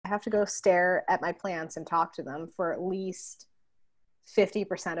have to go stare at my plants and talk to them for at least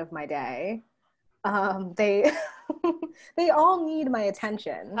 50% of my day. They they all need my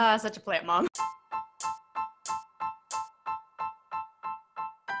attention. Such a plant mom.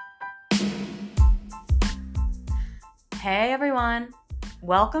 Hey everyone,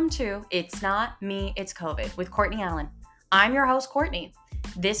 welcome to It's Not Me, It's COVID with Courtney Allen. I'm your host, Courtney.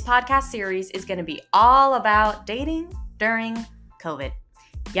 This podcast series is going to be all about dating during COVID.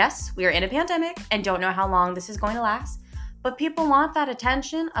 Yes, we are in a pandemic and don't know how long this is going to last, but people want that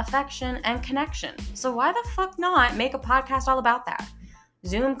attention, affection, and connection. So why the fuck not make a podcast all about that?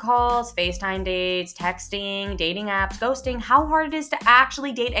 Zoom calls, FaceTime dates, texting, dating apps, ghosting, how hard it is to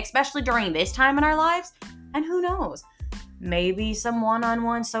actually date, especially during this time in our lives. And who knows, maybe some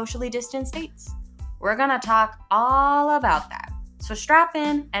one-on-one socially distanced dates. We're gonna talk all about that. So strap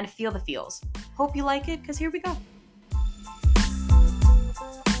in and feel the feels. Hope you like it, because here we go.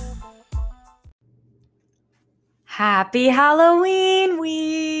 Happy Halloween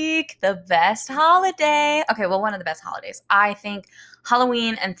week, the best holiday. Okay, well, one of the best holidays. I think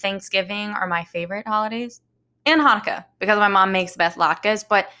Halloween and Thanksgiving are my favorite holidays. And Hanukkah, because my mom makes the best latkes.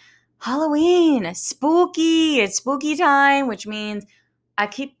 But Halloween, spooky. It's spooky time, which means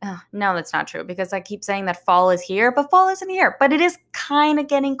no, that's not true, because I keep saying that fall is here, but fall isn't here. But it is kind of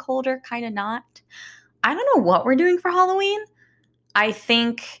getting colder, kind of not. I don't know what we're doing for Halloween. I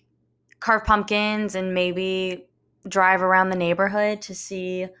think carve pumpkins and maybe drive around the neighborhood to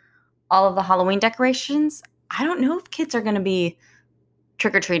see all of the Halloween decorations. I don't know if kids are going to be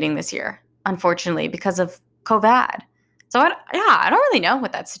trick-or-treating this year, unfortunately, because of COVID. So I don't really know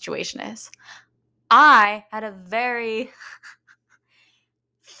what that situation is. I had a very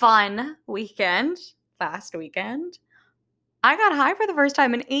fun weekend last weekend. I got high for the first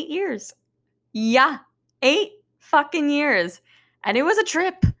time in 8 years. Yeah, 8 fucking years. And it was a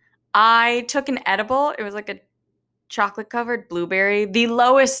trip. I took an edible. It was like a chocolate-covered blueberry, the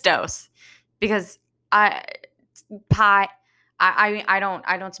lowest dose, because I don't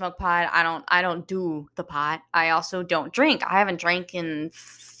smoke pot. I don't do the pot. I also don't drink. I haven't drank in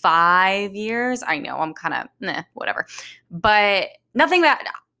 5 years. I know I'm kind of whatever, but nothing that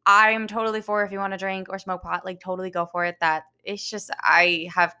I'm totally for. If you want to drink or smoke pot, like, totally go for it. That it's just, I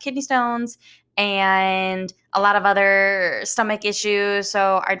have kidney stones and a lot of other stomach issues,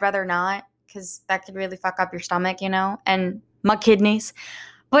 so I'd rather not, because that could really fuck up your stomach, and my kidneys.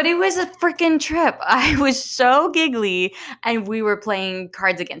 But it was a freaking trip. I was so giggly, and we were playing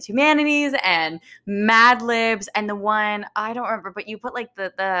Cards Against Humanities and Mad Libs, and the one, I don't remember, but you put like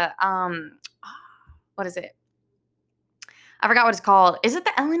the what is it? I forgot what it's called. Is it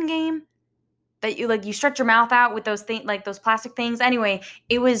the Ellen game? That you stretch your mouth out with those things, like those plastic things. Anyway,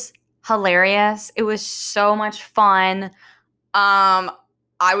 it was hilarious. It was so much fun.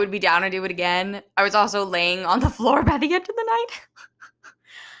 I would be down to do it again. I was also laying on the floor by the end of the night.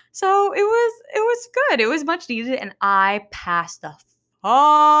 So it was good. It was much needed, and I passed the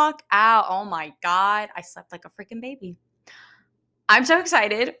fuck out. Oh my God. I slept like a freaking baby. I'm so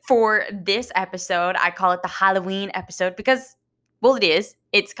excited for this episode. I call it the Halloween episode because, well, it is.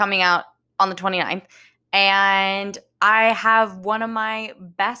 It's coming out on the 29th. And I have one of my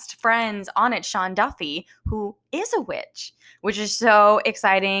best friends on it, Sean Duffy, who is a witch, which is so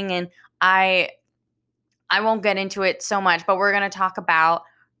exciting. And I won't get into it so much, but we're going to talk about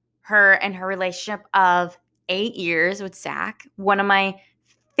her and her relationship of 8 years with Zach, one of my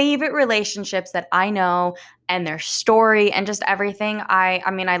favorite relationships that I know, and their story and just everything.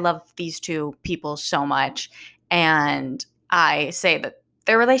 I mean, I love these two people so much, and I say that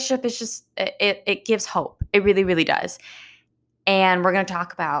their relationship is just, it gives hope. It really, really does. And we're going to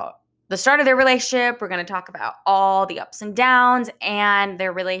talk about the start of their relationship. We're going to talk about all the ups and downs and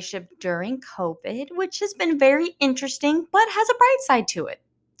their relationship during COVID, which has been very interesting, but has a bright side to it.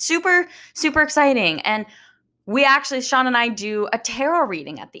 Super, super exciting. And we actually, Sean and I, do a tarot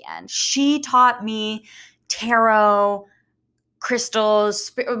reading at the end. She taught me tarot,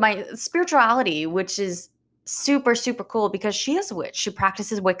 crystals, my spirituality, which is super, super cool because she is a witch. She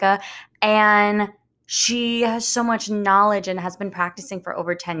practices Wicca, and she has so much knowledge and has been practicing for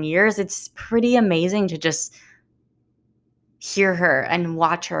over 10 years. It's pretty amazing to just hear her and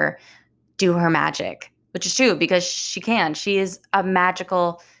watch her do her magic, which is true because she can. She is a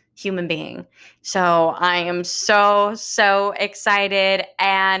magical human being. So I am so, so excited,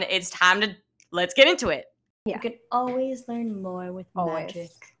 and it's time to, let's get into it. Yeah. You can always learn more with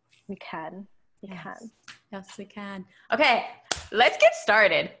magic. We can. Yes, we can. Okay, let's get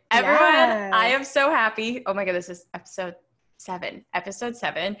started. Everyone, Yes. I am so happy. Oh my God, this is episode 7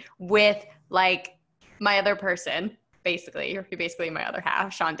 with like my other person. basically. You're basically my other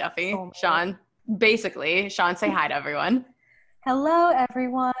half, Sean Duffy. Oh, Sean, say hi to everyone. hello,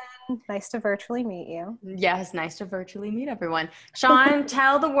 everyone. Nice to virtually meet you. Yes, nice to virtually meet everyone. Sean,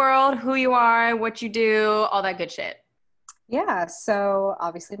 tell the world who you are, what you do, all that good shit. Yeah, so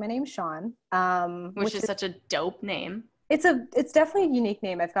obviously my name's Sean, Which is such a dope name. it's definitely a unique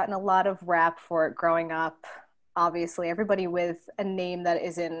name. I've gotten a lot of rap for it growing up. Obviously, everybody with a name that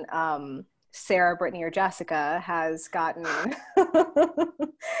isn't Sarah, Brittany, or Jessica has gotten.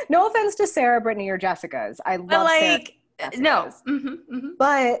 No offense to Sarah, Brittany, or Jessica's. I love Sarah, no.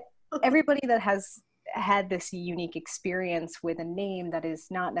 But everybody that has had this unique experience with a name that is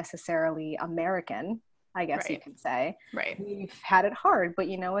not necessarily American, I guess you can say. Right. We've had it hard, but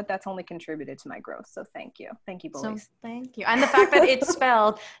you know what? That's only contributed to my growth. So thank you. Thank you, boys. So thank you. And the fact that it's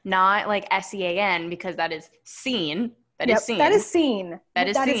spelled not like SEAN, because that is seen. That is seen. That is seen. That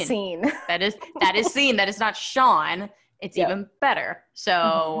is seen. That is seen. That is not Sean. It's even better.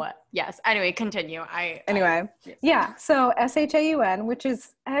 So yes. Anyway, continue. Yeah. So SHAUN, which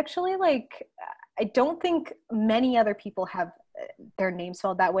is actually like, I don't think many other people have their name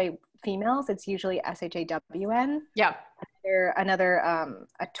spelled that way. Females, it's usually SHAWN. Yeah. Another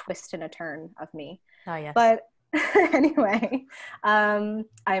a twist and a turn of me. Oh yeah. But anyway, I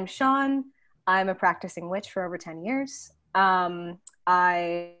am Sean. I'm a practicing witch for over 10 years. I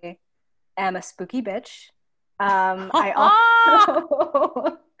am a spooky bitch. I'm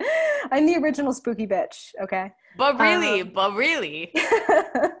the original spooky bitch, okay? But really.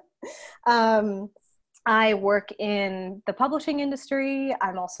 I work in the publishing industry.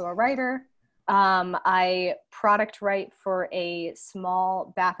 I'm also a writer. I product write for a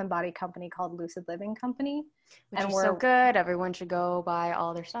small bath and body company called Lucid Living Company. Which is so good. Everyone should go buy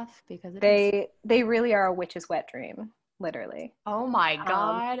all their stuff because they really are a witch's wet dream, literally. Oh my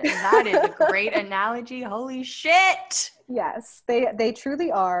God. That is a great analogy. Holy shit. Yes, they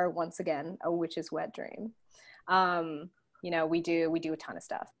truly are, once again, a witch's wet dream. We do a ton of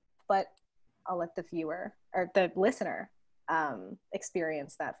stuff, but I'll let the viewer or the listener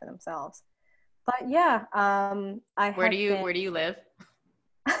experience that for themselves. But yeah, where do you live?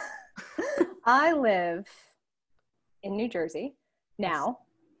 I live in New Jersey now,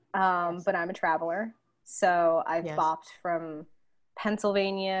 but I'm a traveler, so I've bopped from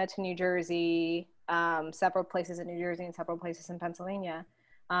Pennsylvania to New Jersey, several places in New Jersey and several places in Pennsylvania.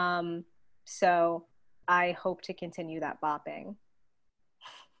 So I hope to continue that bopping.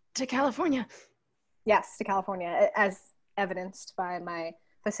 To California. Yes, to California, as evidenced by my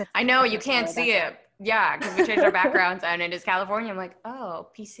Pacific. I know, you can't see it. Yeah, because we changed our backgrounds and it is California. I'm like, oh,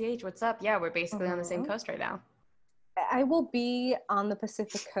 PCH, what's up? Yeah, we're basically on the same coast right now. I will be on the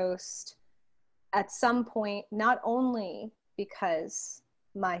Pacific coast at some point, not only because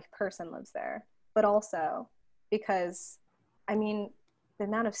my person lives there, but also because, I mean, the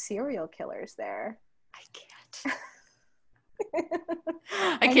amount of serial killers there. I can't.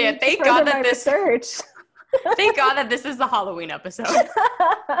 I can't. Thank God that Thank God that this is the Halloween episode.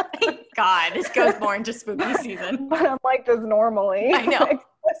 Thank God this goes more into spooky season. But unlike this normally. I know.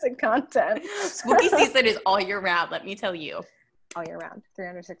 Explicit content. Spooky season is all year round, let me tell you. All year round,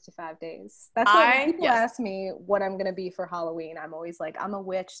 365 days. That's why people ask me what I'm going to be for Halloween. I'm always like, I'm a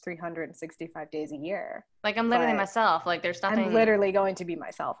witch 365 days a year. Like, I'm literally myself. Like, there's nothing. I'm literally going to be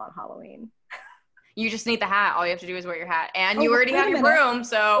myself on Halloween. You just need the hat. All you have to do is wear your hat. And you already have your broom,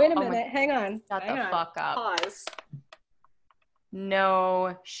 so. Wait a minute. Hang on. Shut the fuck up. Pause.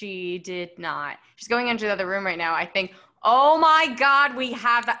 No, she did not. She's going into the other room right now, I think. Oh my God, we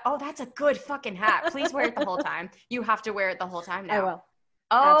have that. Oh, that's a good fucking hat. Please wear it the whole time. You have to wear it the whole time now. I will.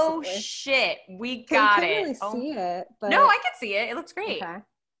 Oh, absolutely. Shit. We got it. You can't really see it. But... No, I can see it. It looks great. Okay.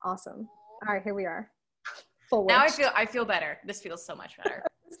 Awesome. All right, here we are. Full now I feel better. This feels so much better.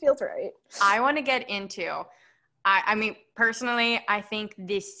 This feels right. I want to get into, I mean, personally, I think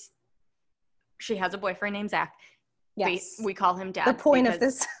she has a boyfriend named Zach. Yes. We call him Dad. The point of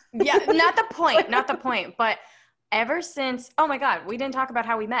this. Yeah, not the point, but ever since, oh my God, we didn't talk about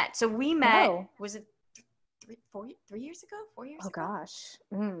how we met. So we met, was it 3 years ago? 4 years ago? Oh gosh.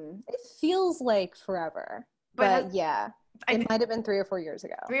 It feels like forever. But yeah, it might have been 3 or 4 years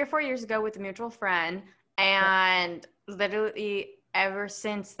ago. 3 or 4 years ago with a mutual friend. And literally ever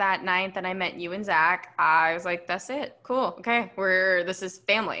since that night that I met you and Zach, I was like, that's it. Cool. Okay. This is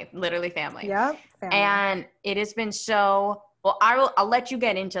family, literally family. Yep. Family. And it has been so, well, I'll let you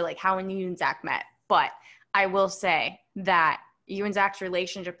get into like how you and Zach met, but I will say that you and Zach's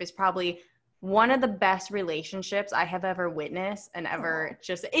relationship is probably one of the best relationships I have ever witnessed and ever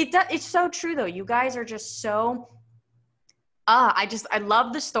it's so true though. You guys are just so I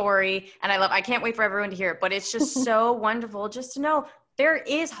love the story, and I can't wait for everyone to hear it, but it's just so wonderful just to know there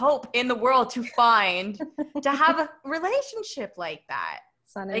is hope in the world to have a relationship like that.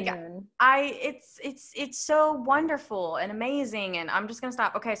 Sun and moon. It's so wonderful and amazing, and I'm just gonna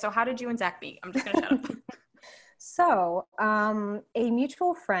stop. Okay, so how did you and Zach meet? I'm just gonna shut up. So, a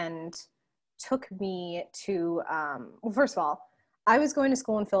mutual friend took me to, well, first of all, I was going to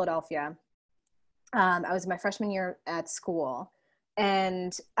school in Philadelphia. I was in my freshman year at school,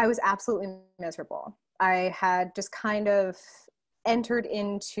 and I was absolutely miserable. I had just kind of entered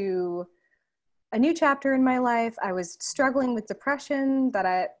into a new chapter in my life. I was struggling with depression that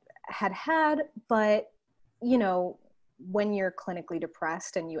I had, but, you know, when you're clinically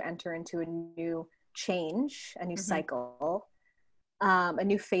depressed and you enter into a new change, a new cycle, a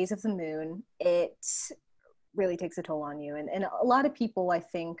new phase of the moon, it really takes a toll on you. And a lot of people, I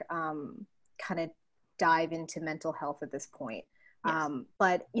think, kind of dive into mental health at this point. Yes.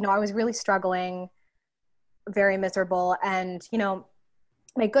 But, you know, I was really struggling, very miserable. And, you know,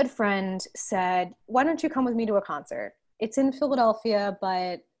 my good friend said, why don't you come with me to a concert? It's in Philadelphia,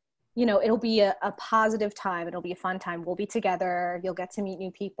 but, you know, it'll be a positive time. It'll be a fun time. We'll be together. You'll get to meet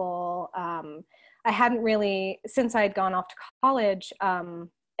new people. I hadn't really, since I had gone off to college,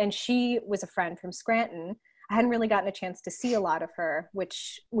 and she was a friend from Scranton, I hadn't really gotten a chance to see a lot of her,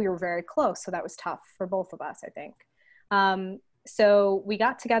 which we were very close. So that was tough for both of us, I think. So we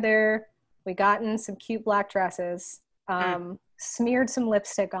got together, we got in some cute black dresses, smeared some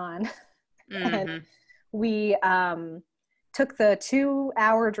lipstick on, and we took the 2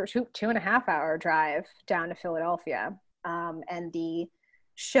 and a half hour drive down to Philadelphia. And the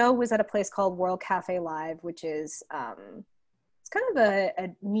show was at a place called World Cafe Live, which is, it's kind of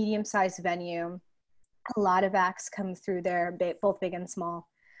a medium-sized venue. A lot of acts come through there, both big and small.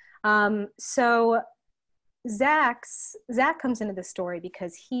 So Zach comes into the story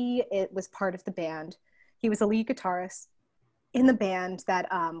because it was part of the band. He was a lead guitarist in the band that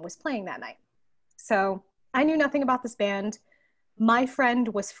was playing that night. So I knew nothing about this band. My friend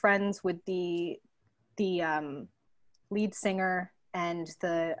was friends with the lead singer and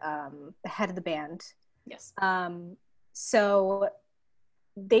the head of the band. Yes. So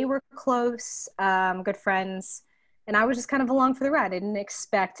they were close, good friends, and I was just kind of along for the ride. I didn't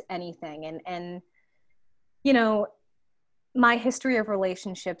expect anything. And you know, my history of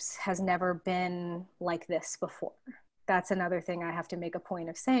relationships has never been like this before. That's another thing I have to make a point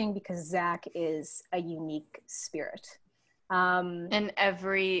of saying, because Zach is a unique spirit. In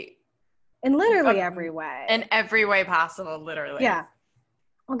literally every way. In every way possible, literally. Yeah.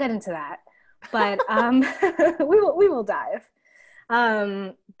 I'll get into that. But we will dive.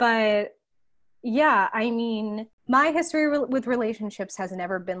 But yeah, I mean, my history with relationships has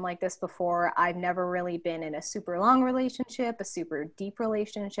never been like this before. I've never really been in a super long relationship, a super deep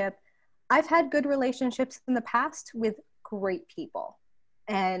relationship. I've had good relationships in the past with great people,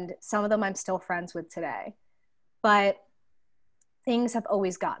 and some of them I'm still friends with today. But things have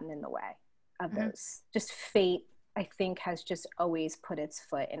always gotten in the way of those. Just fate, I think, has just always put its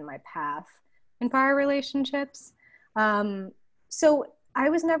foot in my path in prior relationships. So I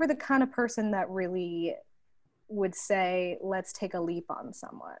was never the kind of person that really would say, let's take a leap on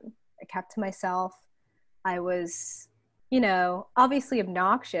someone. I kept to myself. I was, you know, obviously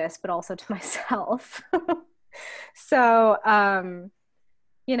obnoxious, but also to myself. So,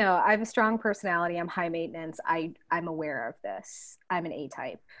 you know, I have a strong personality. I'm high maintenance. I'm aware of this. I'm an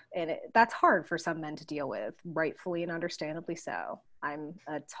A-type. And that's hard for some men to deal with, rightfully and understandably so. I'm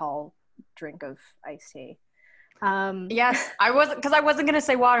a tall drink of iced tea. Yes, I wasn't going to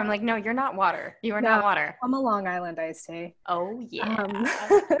say water. I'm like, no, you're not water. You are not water. I'm a Long Island iced tea. Oh, yeah.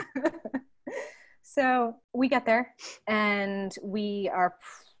 So we get there, and we are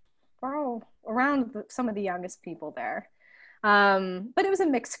around some of the youngest people there. But it was a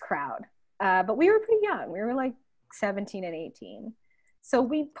mixed crowd. But we were pretty young. We were like 17 and 18.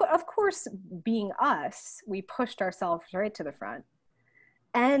 So of course, being us, we pushed ourselves right to the front.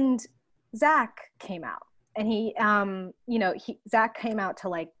 And Zach came out. And Zach came out to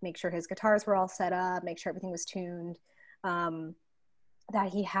like make sure his guitars were all set up, make sure everything was tuned, that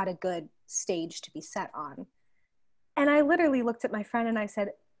he had a good stage to be set on. And I literally looked at my friend and I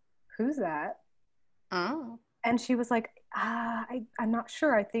said, "Who's that?" Oh. And she was like, I'm not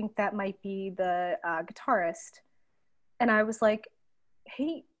sure. I think that might be the guitarist. And I was like,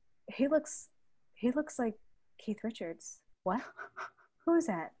 he looks like Keith Richards. What? Who is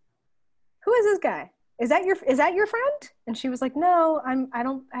that? Who is this guy? Is that your friend? And she was like, no, I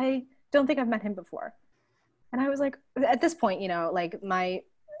don't think I've met him before. And I was like, at this point, you know, like my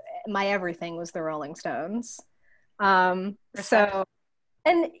everything was the Rolling Stones. So,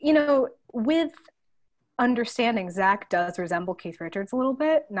 and you know, with understanding, Zach does resemble Keith Richards a little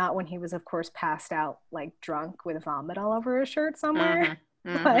bit. Not when he was, of course, passed out like drunk with vomit all over his shirt somewhere,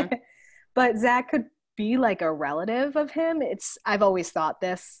 but Zach could be like a relative of him. I've always thought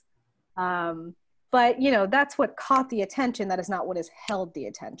this, but you know, that's what caught the attention. That is not what has held the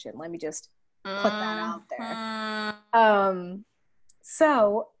attention. Let me just put that out there.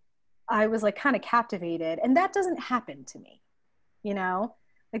 So I was like kind of captivated, and that doesn't happen to me, you know,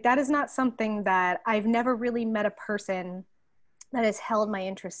 like that is not something that I've never really met a person that has held my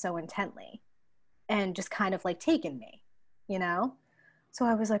interest so intently and just kind of like taken me, you know? So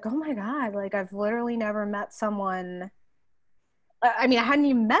I was like, oh my God, like I've literally never met someone. I mean, I hadn't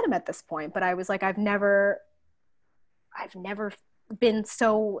even met him at this point, but I was like, I've never been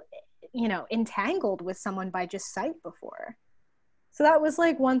so, you know, entangled with someone by just sight before. So that was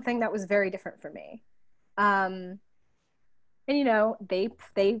like one thing that was very different for me. And you know, they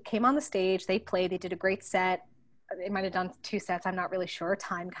came on the stage, they played, they did a great set. They might have done 2 sets, I'm not really sure.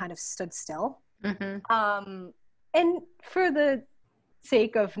 Time kind of stood still. And for the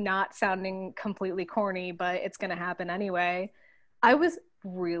sake of not sounding completely corny, but it's going to happen anyway, I was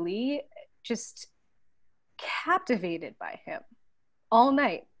really just captivated by him all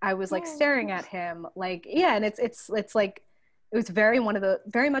night. I was like staring at him, like, yeah, and it's like it was very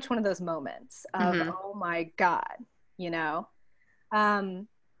much one of those moments of oh my God, you know. And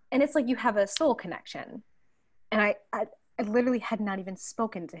it's like you have a soul connection, and I literally had not even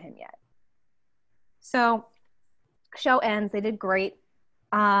spoken to him yet. So show ends, they did great.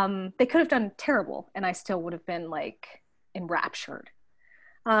 They could have done terrible and I still would have been like enraptured.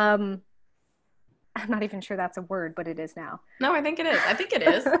 I'm not even sure that's a word, but it is now. No, I think it is. I think it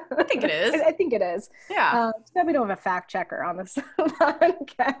is. I think it is. I think it is. Yeah. We don't have a fact checker on this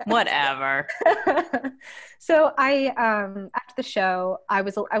podcast. Whatever. So I, after the show, I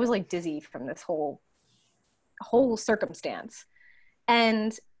was like dizzy from this whole circumstance.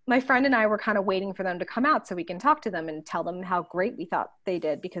 And my friend and I were kind of waiting for them to come out so we can talk to them and tell them how great we thought they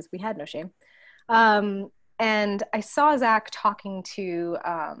did, because we had no shame. And I saw Zach talking to,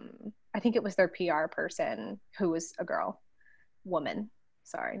 I think it was their PR person, who was a woman,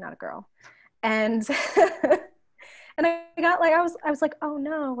 sorry, not a girl. And, and I got like, I was like, oh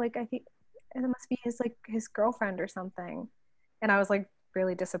no, like, I think it must be his girlfriend or something. And I was like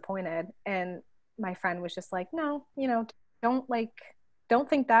really disappointed. And my friend was just like, no, you know, don't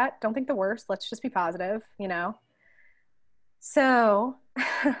think the worst. Let's just be positive, you know? So,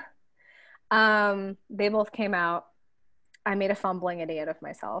 they both came out. I made a fumbling idiot of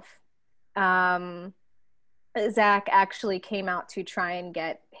myself. Zach actually came out to try and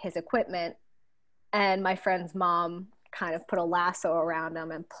get his equipment, and my friend's mom kind of put a lasso around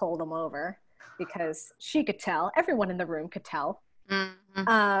him and pulled him over because she could tell. Everyone in the room could tell.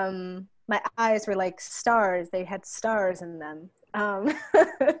 My eyes were like stars. They had stars in them.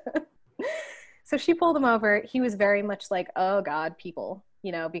 So she pulled him over. He was very much like, oh God, people,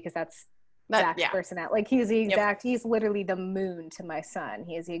 you know, because that's Zach's personality. Like he's the exact, he's literally the moon to my son.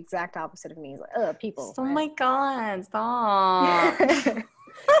 He is the exact opposite of me. He's like, oh, people. Oh my God, stop.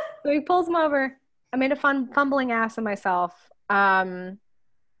 So he pulls him over. I made a fumbling ass of myself.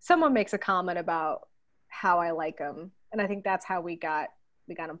 Someone makes a comment about how I like him. And I think that's how we got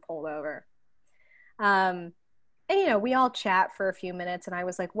him pulled over. And, you know, we all chat for a few minutes, and I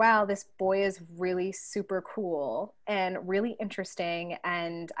was like, wow, this boy is really super cool and really interesting.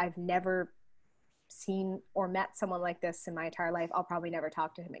 And I've never seen or met someone like this in my entire life. I'll probably never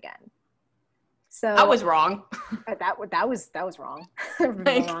talk to him again. So I was wrong. That was wrong. I've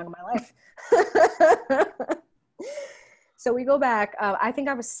been wrong in my life. So we go back. I think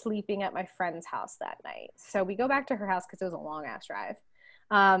I was sleeping at my friend's house that night. So we go back to her house because it was a long ass drive.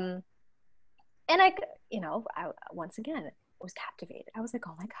 And I once again was captivated. I was like,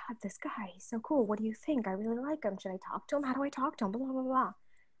 oh my God, this guy, he's so cool. What do you think? I really like him. Should I talk to him? How do I talk to him? Blah, blah, blah.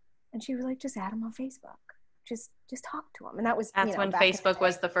 And she was like, just add him on Facebook. Just talk to him. And that's when Facebook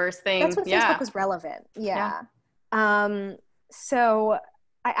was the first thing. That's when Facebook was relevant. Yeah. So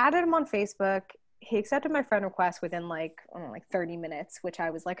I added him on Facebook. He accepted my friend request within like 30 minutes, which I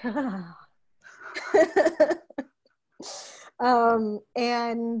was like,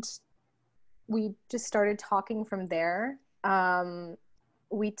 and we just started talking from there.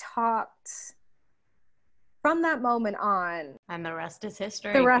 We talked from that moment on. And the rest is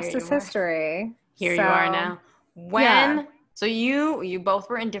history. The rest is history. Here you are now. So you both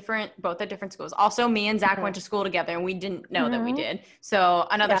were both at different schools. Also, me and Zach went to school together, and we didn't know that we did. So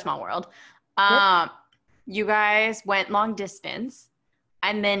another small world. You guys went long distance.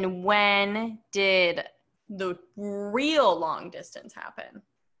 And then when did the real long distance happen?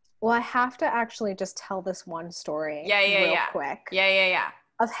 Well, I have to actually just tell this one story real quick Yeah.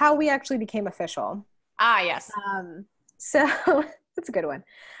 of how we actually became official. Yes. So that's a good one.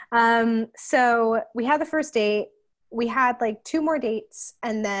 So we had the first date. We had like 2 more dates,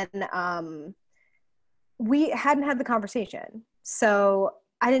 and then we hadn't had the conversation. So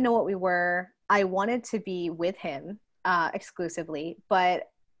I didn't know what we were. I wanted to be with him exclusively, but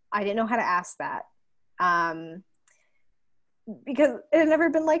I didn't know how to ask that. Because it had never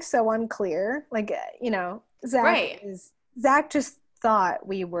been like so unclear. Like, Zach just thought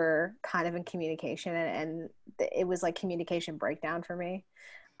we were kind of in communication, and it was like communication breakdown for me.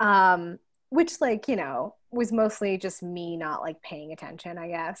 Which, like, was mostly just me not like paying attention, I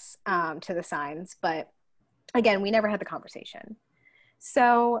guess, to the signs. But again, we never had the conversation.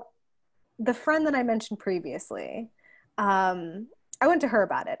 So the friend that I mentioned previously, I went to her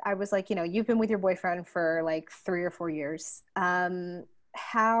about it. I was like, you've been with your boyfriend for like 3 or 4 years.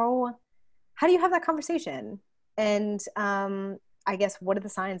 How do you have that conversation? And I guess, what are the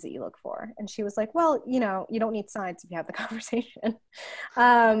signs that you look for? And she was like, well, you don't need signs if you have the conversation.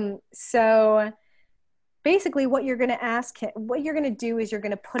 So basically what you're going to do is you're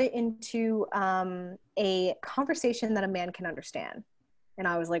going to put it into a conversation that a man can understand. And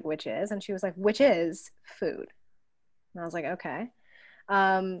I was like, which is? And she was like, which is food. And I was like, okay.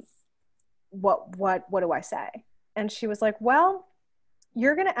 What do I say? And she was like, well,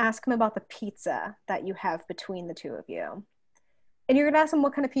 you're going to ask him about the pizza that you have between the two of you. And you're going to ask him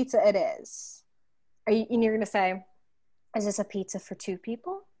what kind of pizza it is. And you're going to say, is this a pizza for 2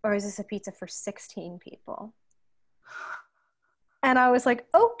 people? Or is this a pizza for 16 people? And I was like,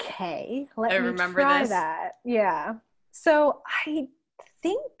 okay, let me try that. Yeah. So I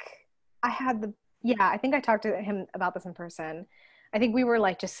think I think I talked to him about this in person. I think we were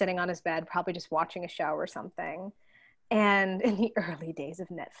like just sitting on his bed, probably just watching a show or something. And in the early days of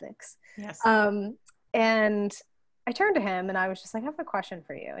Netflix. Yes. And I turned to him and I was just like, I have a question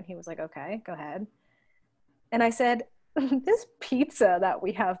for you. And he was like, okay, go ahead. And I said, this pizza that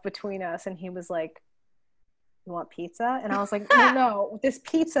we have between us. And he was like, you want pizza? And I was like, no, this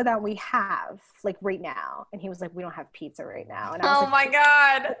pizza that we have like right now. And he was like, we don't have pizza right now. And I was my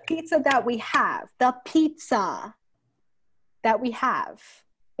God. The pizza that we have,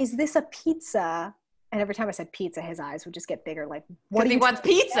 is this a pizza? And every time I said pizza, his eyes would just get bigger. Like, what? He wants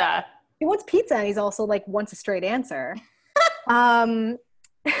pizza. He wants pizza, and he's also like wants a straight answer.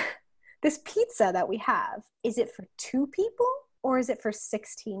 This pizza that we have, is it for 2 people or is it for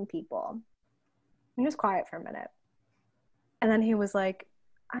 16 people? I'm just quiet for a minute. And then he was like,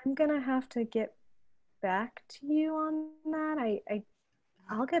 I'm gonna have to get back to you on that.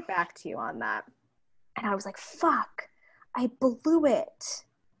 I'll get back to you on that. And I was like, fuck, I blew it.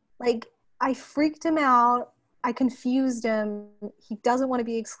 Like, I freaked him out. I confused him. He doesn't want to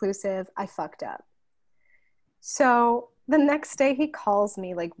be exclusive. I fucked up. So the next day he calls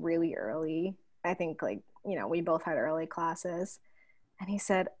me like really early. I think like, we both had early classes. And he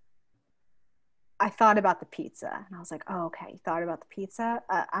said, I thought about the pizza. And I was like, oh, okay. You thought about the pizza?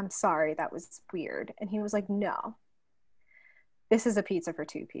 I'm sorry. That was weird. And he was like, no, this is a pizza for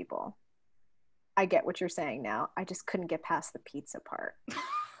 2 people. I get what you're saying now. I just couldn't get past the pizza part.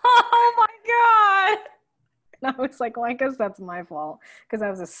 Oh my God. And I was like, well, I guess that's my fault because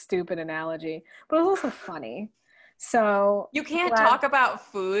that was a stupid analogy, but it was also funny. So you can't talk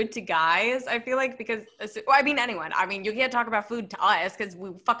about food to guys, I feel like, because, well, I mean, anyone. I mean, you can't talk about food to us because we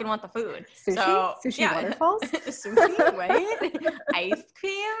fucking want the food. Sushi? Sushi waterfalls? Sushi, right? Ice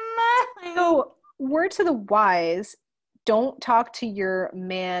cream? So, word to the wise, don't talk to your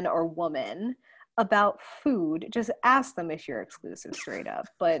man or woman about food. Just ask them if you're exclusive straight up.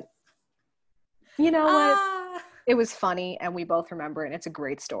 But you know what? It was funny and we both remember it and it's a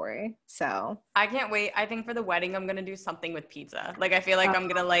great story. So I can't wait. I think for the wedding I'm gonna do something with pizza. Like I feel like I'm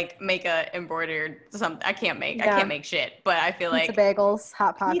gonna like make a embroidered something. I can't make shit, but I feel pizza bagels,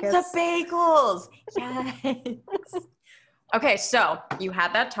 hot pockets. Pizza bagels. Yes. Okay, so you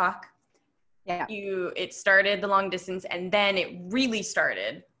had that talk. Yeah. It started the long distance and then it really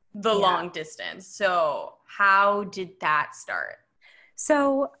started the long distance. So how did that start?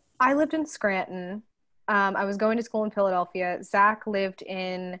 So I lived in Scranton. I was going to school in Philadelphia. Zach lived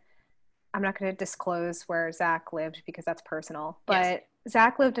in, I'm not going to disclose where Zach lived because that's personal, but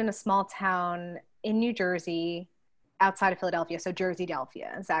Zach lived in a small town in New Jersey outside of Philadelphia. So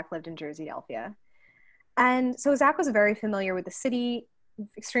Jersey-Delphia. Zach lived in Jersey-Delphia. And so Zach was very familiar with the city,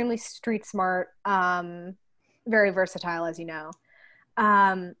 extremely street smart, very versatile, as you know.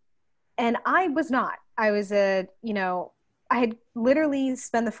 And I was not. I was I had literally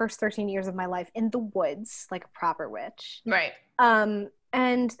spent the first 13 years of my life in the woods, like a proper witch. Right. And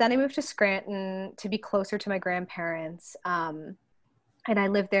then I moved to Scranton to be closer to my grandparents. And I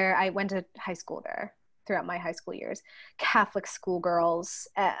lived there. I went to high school there throughout my high school years. Catholic schoolgirls,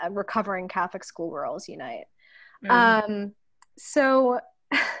 recovering Catholic schoolgirls unite. So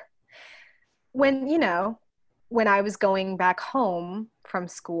when, when I was going back home from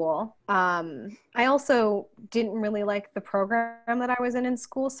school, I also didn't really like the program that I was in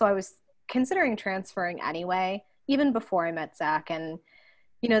school. So I was considering transferring anyway, even before I met Zach. And,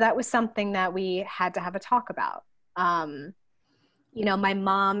 that was something that we had to have a talk about. My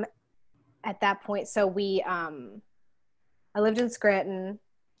mom at that point, so I lived in Scranton,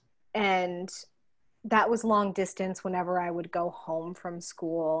 and that was long distance whenever I would go home from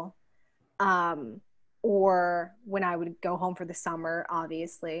school, or when I would go home for the summer,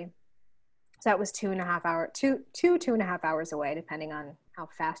 obviously. So that was 2.5 hours away, depending on how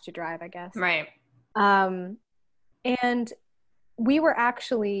fast you drive, I guess. Right. And we were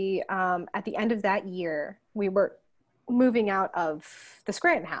actually, at the end of that year, we were moving out of the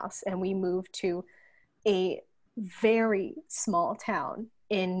Scranton house, and we moved to a very small town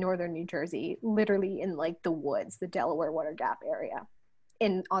in northern New Jersey, literally in like the woods, the Delaware Water Gap area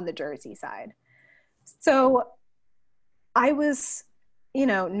on the Jersey side. So I was,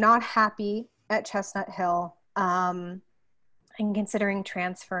 not happy at Chestnut Hill, and considering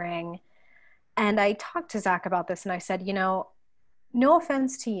transferring. And I talked to Zach about this, and I said, no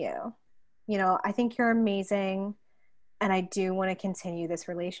offense to you. I think you're amazing, and I do want to continue this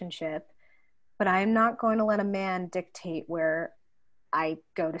relationship, but I'm not going to let a man dictate where I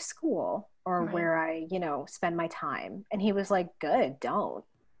go to school or where I, spend my time. And he was like, good, don't.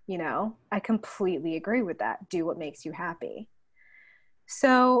 I completely agree with that. Do what makes you happy.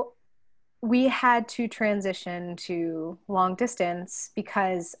 So we had to transition to long distance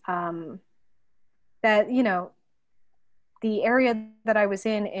because that, the area that I was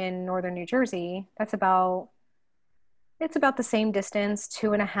in northern New Jersey, it's about the same distance,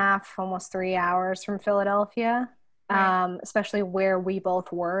 2.5, almost 3 hours from Philadelphia, especially where we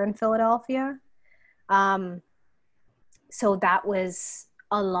both were in Philadelphia. So that was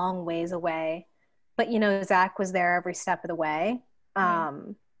a long ways away. But, Zach was there every step of the way.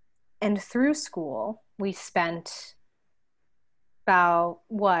 And through school, we spent about,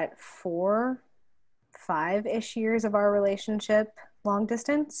 5-ish years of our relationship long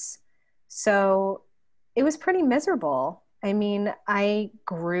distance. So it was pretty miserable. I mean, I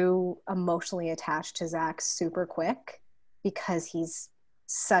grew emotionally attached to Zach super quick because he's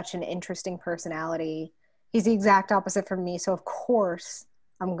such an interesting personality. He's the exact opposite from me. So of course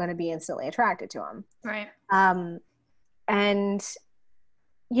I'm going to be instantly attracted to him. Right. And,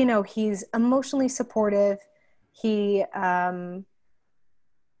 he's emotionally supportive. He,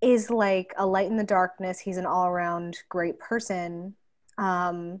 is like a light in the darkness. He's an all-around great person.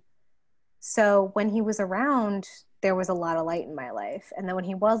 So when he was around, there was a lot of light in my life. And then when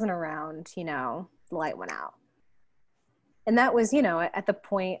he wasn't around, the light went out. And that was, at the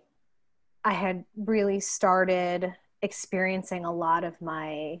point I had really started experiencing a lot of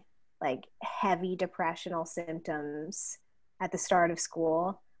my like heavy depressional symptoms at the start of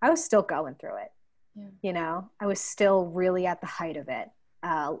school. I was still going through it. Yeah. I was still really at the height of it.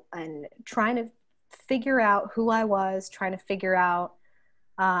 And trying to figure out who I was, trying to figure out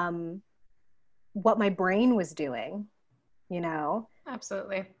what my brain was doing,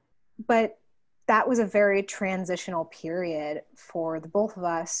 Absolutely. But that was a very transitional period for the both of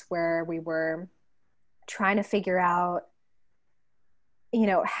us where we were trying to figure out,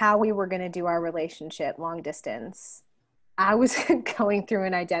 how we were going to do our relationship long distance. I was going through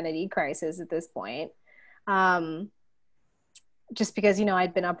an identity crisis at this point. Just because,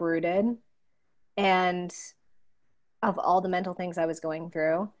 I'd been uprooted and of all the mental things I was going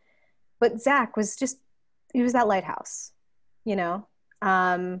through. But Zach was he was that lighthouse,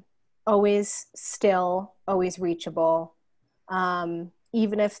 always still, always reachable.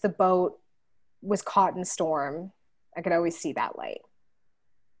 Even if the boat was caught in a storm, I could always see that light.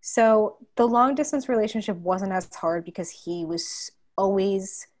 So the long distance relationship wasn't as hard because he was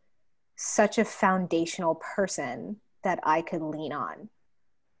always such a foundational person that I could lean on,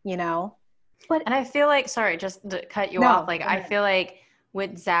 But and I feel like, sorry, just to cut you off. Like, I feel like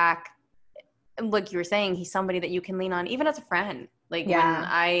with Zach, like you were saying, he's somebody that you can lean on, even as a friend. Like when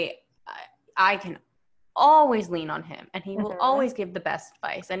I can always lean on him, and he will always give the best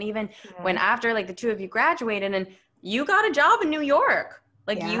advice. And even when after like the two of you graduated and you got a job in New York,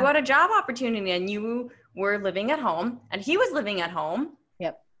 like you got a job opportunity and you were living at home and he was living at home.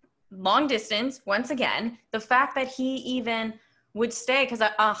 Yep. long distance, once again, the fact that he even would stay, because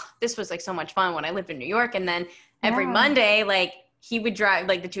this was like so much fun when I lived in New York. And then every Monday, like he would drive,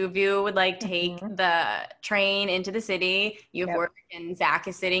 like the two of you would like take the train into the city. You have work, and Zach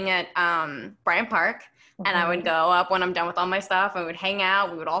is sitting at Bryant Park. And I would go up when I'm done with all my stuff. I would hang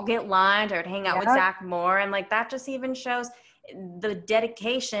out. We would all get lunch. I would hang out with Zach more. And like that just even shows the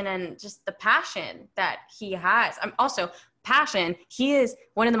dedication and just the passion that he has. I'm also passion. He is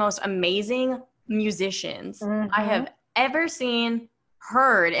one of the most amazing musicians I have ever seen,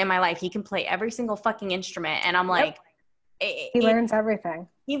 heard in my life. He can play every single fucking instrument. And I'm like, he learns everything.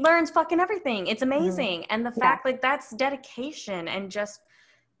 He learns fucking everything. It's amazing. And the fact like that's dedication, and just,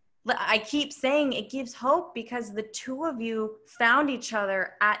 I keep saying it gives hope, because the two of you found each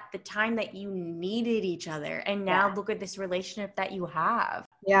other at the time that you needed each other. And now look at this relationship that you have.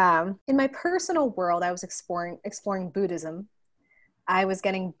 Yeah. In my personal world, I was exploring Buddhism. I was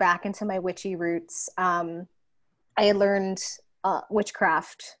getting back into my witchy roots. I had learned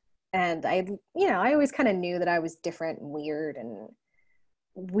witchcraft, and I always kind of knew that I was different and weird, and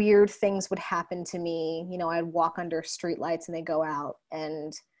weird things would happen to me. You know, I'd walk under streetlights and they go out,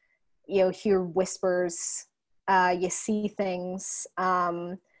 and hear whispers, you see things,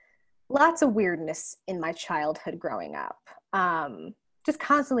 lots of weirdness in my childhood growing up, just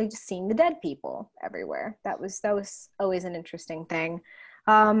constantly just seeing the dead people everywhere. That was always an interesting thing.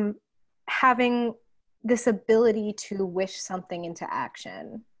 Having this ability to wish something into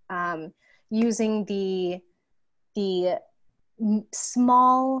action, using the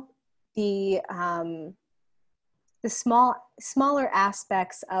smaller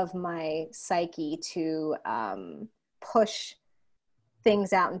aspects of my psyche to push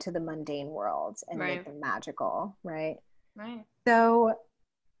things out into the mundane world and make them magical, right? So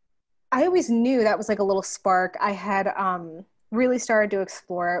I always knew that was like a little spark. I had really started to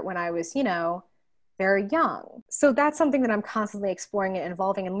explore it when I was, very young. So that's something that I'm constantly exploring and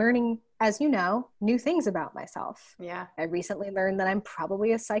evolving and learning, as you know, new things about myself. Yeah. I recently learned that I'm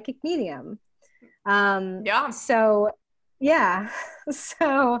probably a psychic medium. So that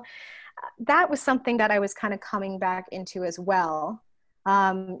was something that I was kind of coming back into as well.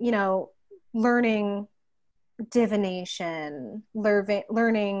 Learning divination,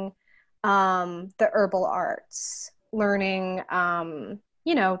 learning the herbal arts, learning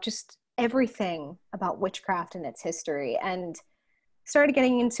just everything about witchcraft and its history, and started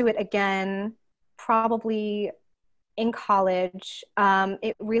getting into it again probably in college.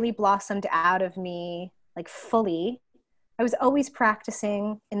 It really blossomed out of me like fully. I was always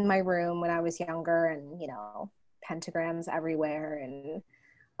practicing in my room when I was younger, and pentagrams everywhere, and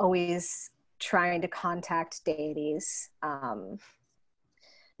always trying to contact deities.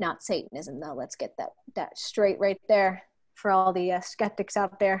 Not Satanism though. Let's get that straight right there for all the skeptics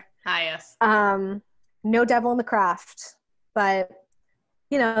out there. Yes. No devil in the craft, but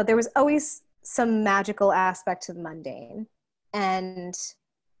there was always some magical aspect to the mundane. And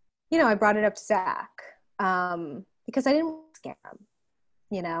I brought it up to Zach because I didn't scare him,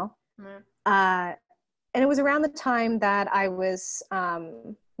 and it was around the time that I was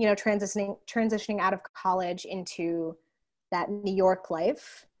transitioning out of college into that New York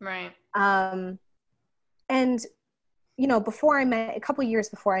life, right? And a couple of years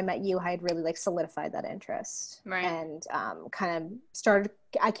before I met you, I had really like solidified that interest, right? And kind of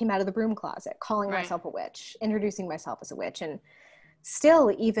I came out of the broom closet, calling myself a witch, introducing myself as a witch. And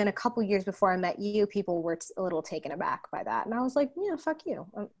still, even a couple of years before I met you, people were a little taken aback by that. And I was like, fuck you.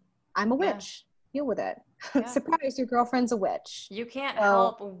 I'm a witch. Deal with it. Yeah. Surprise, your girlfriend's a witch. You can't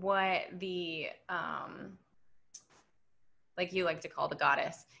help what the like you like to call the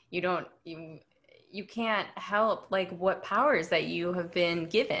goddess. You can't help like what powers that you have been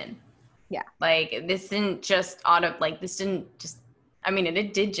given. Yeah. Like this didn't just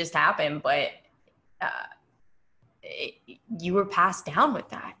it did just happen, but you were passed down with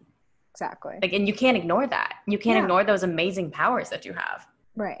that. Exactly. Like, and you can't ignore that. You can't ignore those amazing powers that you have.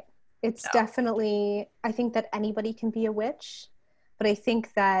 Right. It's definitely, I think that anybody can be a witch, but I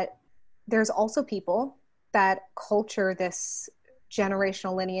think that there's also people that culture this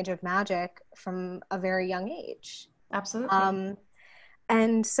generational lineage of magic from a very young age. Absolutely.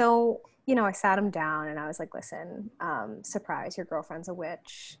 And so, I sat him down and I was like, listen, surprise, your girlfriend's a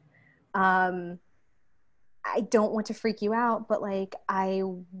witch. I don't want to freak you out, but like, I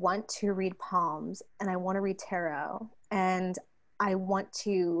want to read palms and I want to read tarot and I want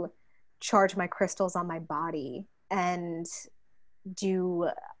to charge my crystals on my body and do,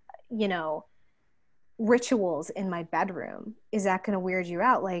 rituals in my bedroom. Is that going to weird you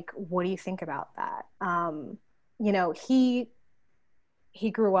out? Like, what do you think about that? He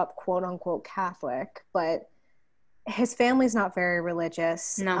he grew up quote unquote Catholic, but his family's not very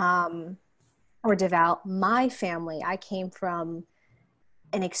religious, No. Or devout. My family, I came from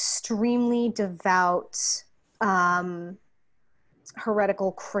an extremely devout, um,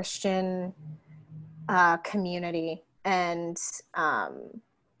 heretical Christian community. And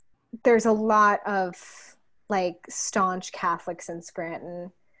there's a lot of like staunch Catholics in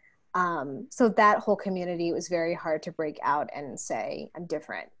Scranton. So that whole community, was very hard to break out and say, I'm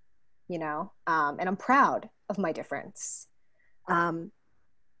different, and I'm proud of my difference. Um,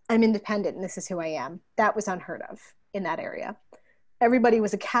 I'm independent and this is who I am. That was unheard of in that area. Everybody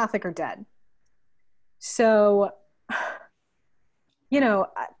was a Catholic or dead. So,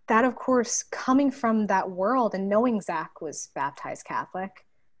 that of course, coming from that world and knowing Zach was baptized Catholic,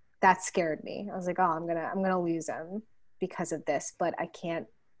 that scared me. I was like, oh, I'm gonna lose him because of this, but I can't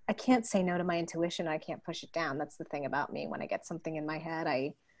say no to my intuition. I can't push it down. That's the thing about me. When I get something in my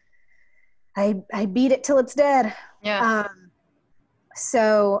head, I beat it till it's dead. Yeah.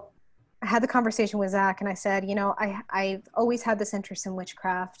 So I had the conversation with Zach and I said, I've always had this interest in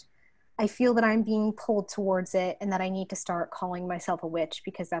witchcraft. I feel that I'm being pulled towards it and that I need to start calling myself a witch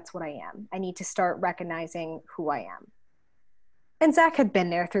because that's what I am. I need to start recognizing who I am. And Zach had been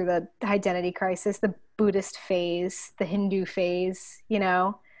there through the identity crisis, the Buddhist phase, the Hindu phase, He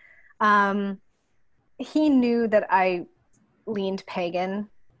knew that I leaned pagan.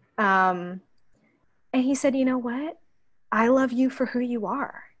 And he said, you know what? I love you for who you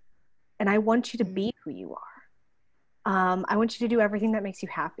are. And I want you to be who you are. I want you to do everything that makes you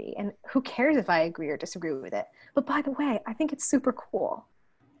happy. And who cares if I agree or disagree with it? But by the way, I think it's super cool.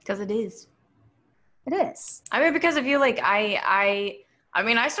 Because it is. It is. I mean, because if you like, I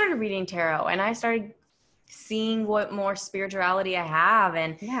started reading tarot and I started seeing what more spirituality I have,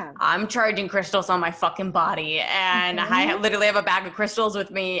 and I'm charging crystals on my fucking body, and I literally have a bag of crystals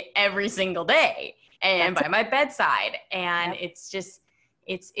with me every single day and by my bedside, and it's just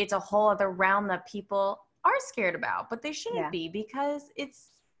it's a whole other realm that people are scared about, but they shouldn't be, because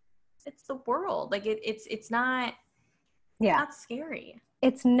it's the world. Like it's not not scary.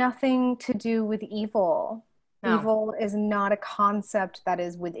 It's nothing to do with evil. No. Evil is not a concept that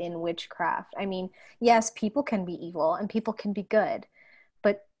is within witchcraft. I mean, yes, people can be evil and people can be good,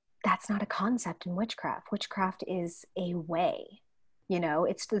 but that's not a concept in witchcraft. Witchcraft is a way,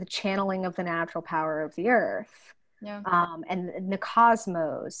 it's the channeling of the natural power of the earth, and the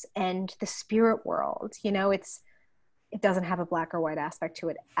cosmos and the spirit world. It doesn't have a black or white aspect to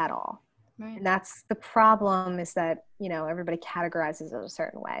it at all. Right. And that's the problem, is that, everybody categorizes it a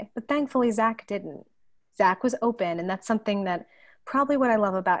certain way. But thankfully, Zach didn't. Zach was open, and that's something that probably what I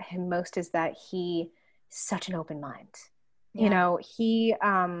love about him most is that he's such an open mind. Yeah. He,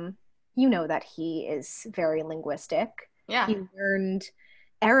 that he is very linguistic. Yeah. He learned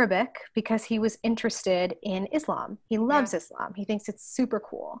Arabic because he was interested in Islam. He loves Islam. He thinks it's super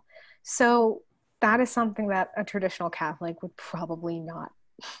cool. So that is something that a traditional Catholic would probably not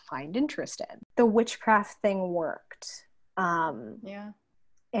find interest in. The witchcraft thing worked.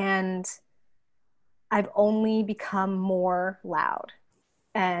 And I've only become more loud,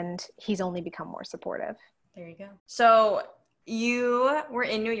 and he's only become more supportive. There you go. So you were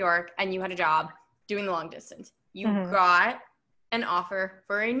in New York and you had a job doing the long distance. You got an offer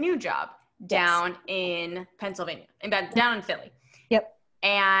for a new job down in Pennsylvania, down in Philly. Yep.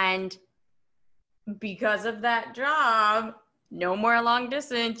 And because of that job, no more long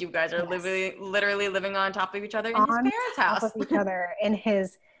distance. You guys are literally living on top of each other in his parents' house. On top of each other in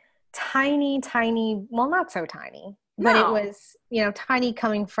his tiny, well, not so tiny, but it was, tiny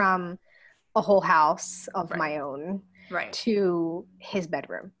coming from a whole house of my own to his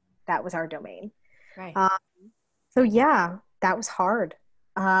bedroom. That was our domain. Right. So yeah, that was hard.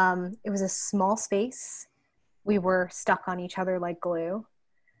 It was a small space. We were stuck on each other like glue.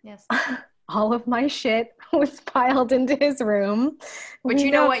 Yes. All of my shit was piled into his room. But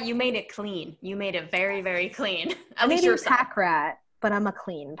you know what? You made it clean. You made it very, very clean. At least you're a pack rat, but I'm a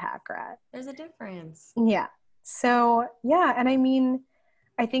clean pack rat. There's a difference. Yeah. So, yeah. And I mean,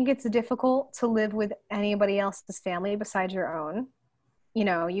 I think it's difficult to live with anybody else's family besides your own.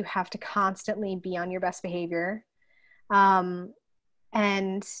 You have to constantly be on your best behavior. And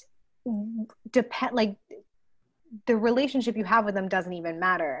the relationship you have with them doesn't even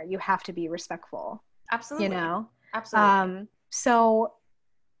matter. You have to be respectful. Absolutely. Absolutely. So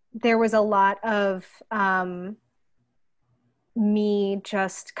there was a lot of me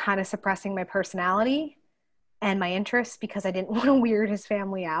just kind of suppressing my personality and my interests because I didn't want to weird his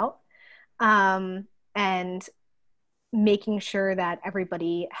family out, and making sure that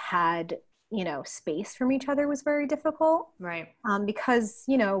everybody had space from each other was very difficult. Right. Because,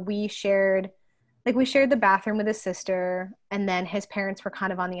 we shared the bathroom with his sister, and then his parents were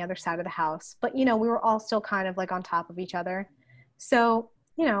kind of on the other side of the house. But, we were all still kind of like on top of each other. So,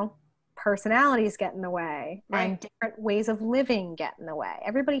 personalities get in the way, right. and different ways of living get in the way.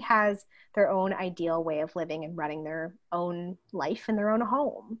 Everybody has their own ideal way of living and running their own life in their own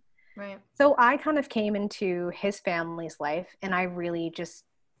home. Right. So I kind of came into his family's life, and I really just,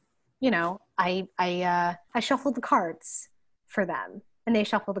 I shuffled the cards for them, and they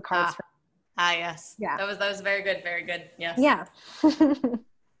shuffled the cards for me. Yes. Yeah. That was very good. Very good. Yes. Yeah.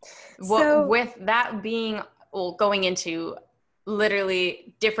 With that being, going into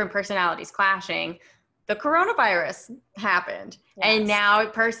literally different personalities clashing, the coronavirus happened. Yes. And now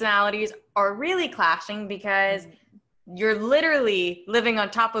personalities are really clashing because you're literally living on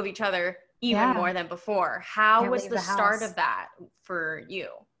top of each other even more than before. How was the start of that for you?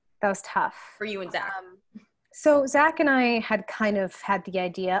 That was tough. For you and Zach. So Zach and I had kind of had the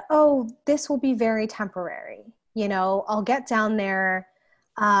idea, this will be very temporary. I'll get down there.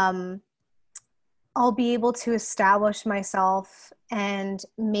 I'll be able to establish myself and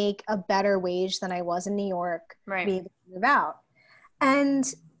make a better wage than I was in New York. Right. Be able to move out. And,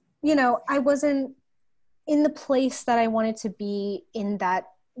 I wasn't in the place that I wanted to be in that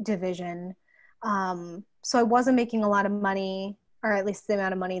division. So I wasn't making a lot of money, or at least the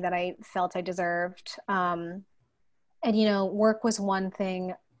amount of money that I felt I deserved. And, work was one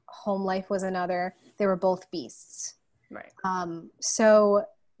thing, home life was another. They were both beasts. Right. So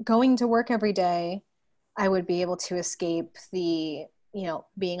going to work every day, I would be able to escape the,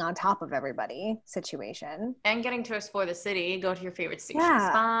 being on top of everybody situation. And getting to explore the city, go to your favorite sushi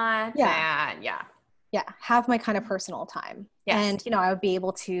spots. Yeah. And have my kind of personal time. Yes. And, I would be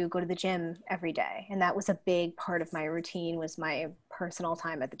able to go to the gym every day. And that was a big part of my routine, was my personal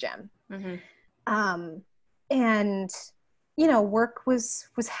time at the gym. Mm-hmm. And, work was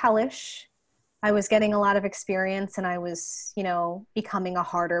hellish. I was getting a lot of experience, and I was, becoming a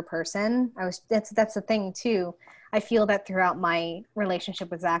harder person. That's the thing too. I feel that throughout my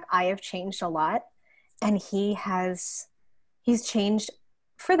relationship with Zach, I have changed a lot, and he's changed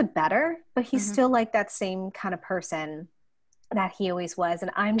for the better, but he's still like that same kind of person that he always was. And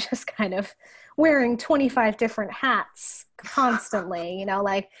I'm just kind of wearing 25 different hats constantly,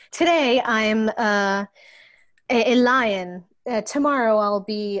 like today I'm a lion. Tomorrow I'll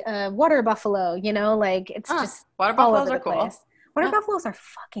be a water buffalo, it's just water buffaloes are cool. Place. Water buffaloes are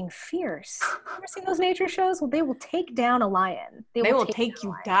fucking fierce. You ever seen those nature shows? Well, they will take down a lion. They will take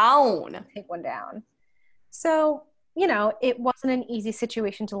you down. Take one down. So, it wasn't an easy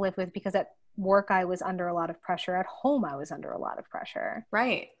situation to live with, because at work I was under a lot of pressure. At home I was under a lot of pressure.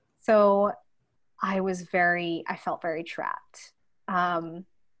 Right. So I felt very trapped. And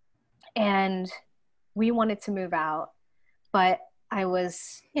we wanted to move out, but I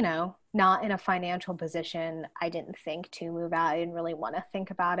was, not in a financial position. I didn't think to move out. I didn't really want to think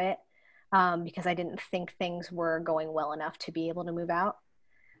about it, because I didn't think things were going well enough to be able to move out.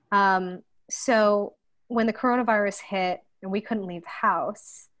 So when the coronavirus hit and we couldn't leave the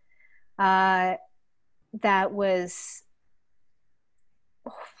house, that was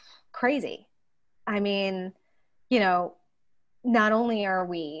crazy. I mean, not only are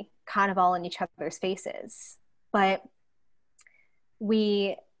we kind of all in each other's faces, but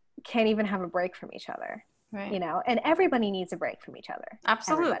we can't even have a break from each other. Right. And everybody needs a break from each other.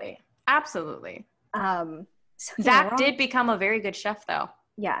 Absolutely. Everybody. Absolutely. So, Zach did become a very good chef, though.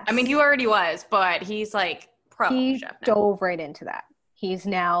 Yes. I mean, he already was, but he's like pro chef now. Dove right into that. He's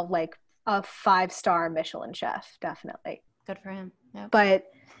now like a 5-star Michelin chef, definitely. Good for him. Yep. But,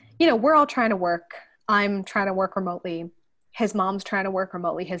 we're all trying to work. I'm trying to work remotely. His mom's trying to work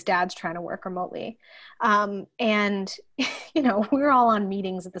remotely. His dad's trying to work remotely. And, we're all on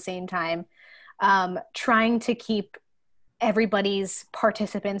meetings at the same time, trying to keep everybody's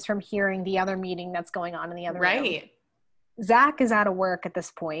participants from hearing the other meeting that's going on in the other room. Zach is out of work at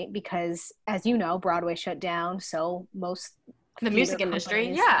this point because, as you know, Broadway shut down. So the music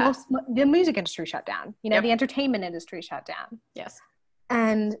industry, the music industry shut down. Yep. The entertainment industry shut down. Yes.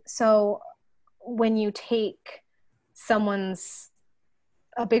 And so when you take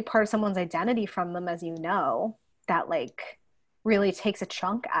a big part of someone's identity from them, as that like really takes a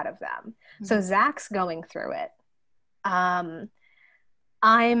chunk out of them. Mm-hmm. So Zach's going through it. I'm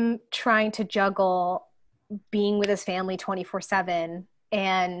trying to juggle being with his family 24/7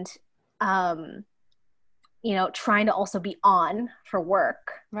 and, trying to also be on for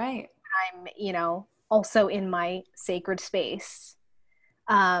work. Right. I'm, also in my sacred space.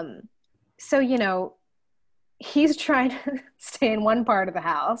 So, he's trying to stay in one part of the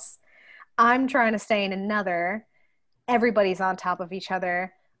house. I'm trying to stay in another. Everybody's on top of each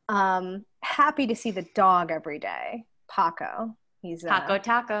other. Happy to see the dog every day, Paco. He's Taco.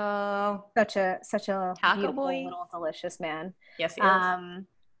 such a Taco beautiful boy. little delicious man. Yes, he is.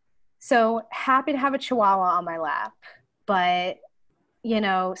 So happy to have a Chihuahua on my lap, but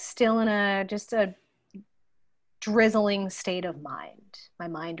still in a drizzling state of mind. My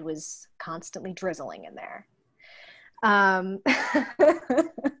mind was constantly drizzling in there.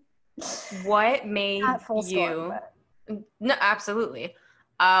 What made Not full storm, you? but... No, absolutely.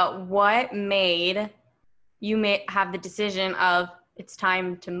 What made you have the decision of it's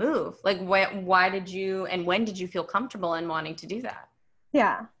time to move? Like, why did you, and when did you feel comfortable in wanting to do that?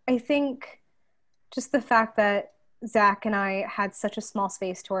 Yeah, I think just the fact that Zach and I had such a small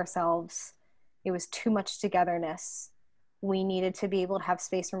space to ourselves, it was too much togetherness. We needed to be able to have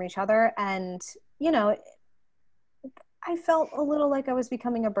space from each other. And, I felt a little like I was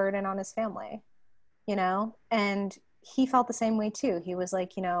becoming a burden on his family, and he felt the same way too. He was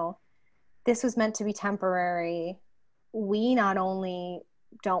like, this was meant to be temporary. We not only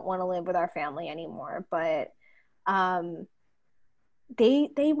don't want to live with our family anymore, but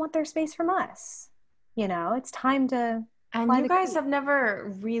they want their space from us. It's time to... And you guys have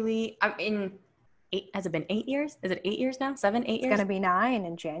never really, has it been 8 years? Is it 8 years now? 7, 8 years? It's going to be 9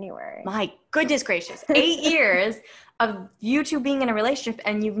 in January. My goodness gracious. 8 years of you two being in a relationship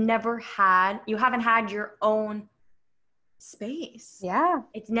and you haven't had your own space. Yeah.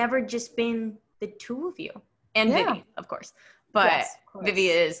 It's never just been the two of you. And Vivi, of course. But yes, of course. Vivi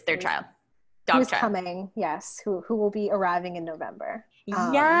is their child. Who's coming, yes. Who will be arriving in November.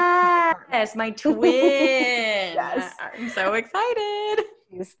 Yes, my twin. Yes. I'm so excited.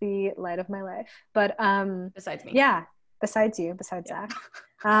 She's the light of my life. But besides me. Yeah, besides you, besides Zach.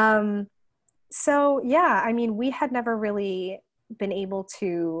 So yeah, I mean, we had never really been able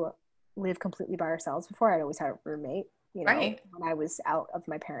to live completely by ourselves before. I'd always had a roommate, right. when I was out of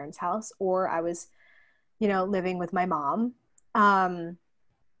my parents' house, or I was, living with my mom,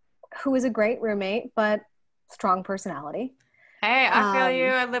 who was a great roommate, but strong personality. Hey, I feel you.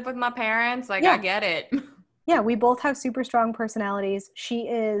 I live with my parents. Like, yeah. I get it. Yeah, we both have super strong personalities. She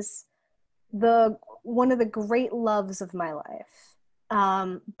is one of the great loves of my life.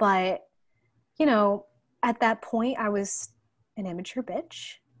 But, at that point, I was an immature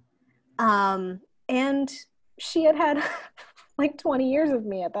bitch. And she had like 20 years of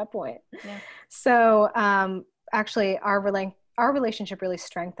me at that point. Yeah. So actually, our relationship really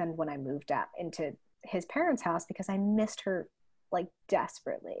strengthened when I moved out into his parents' house because I missed her like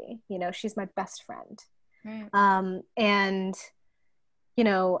desperately. She's my best friend. Right. And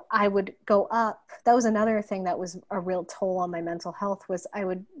I would go up. That was another thing that was a real toll on my mental health, was I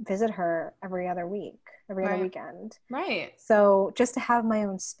would visit her every other weekend. Right. So just to have my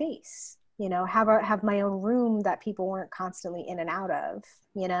own space, have my own room that people weren't constantly in and out of,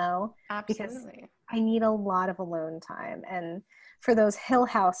 Absolutely. Because I need a lot of alone time. And for those Hill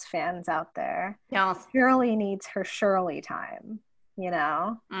House fans out there, yes. Shirley needs her Shirley time,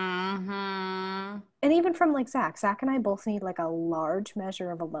 Mm-hmm. And even from like Zach and I both need like a large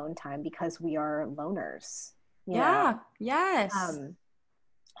measure of alone time because we are loners. Yeah. Yes.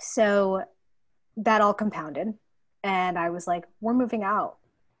 So that all compounded, and I was like, we're moving out.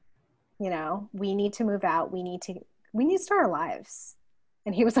 We need to move out. We need to start our lives.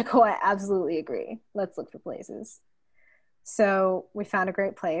 And he was like, oh, I absolutely agree. Let's look for places. So we found a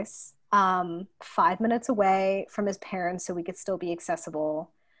great place, 5 minutes away from his parents, so we could still be accessible.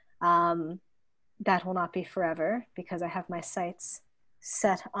 That will not be forever because I have my sights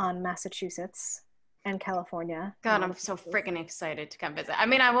set on Massachusetts and California. God, I'm so freaking excited to come visit. I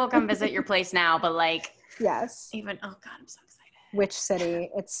mean, I will come visit your place now, but like, yes. Oh God, I'm so excited. Which city?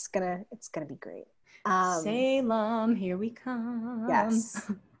 It's gonna be great. Salem, here we come. Yes.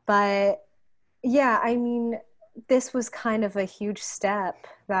 But yeah, I mean, this was kind of a huge step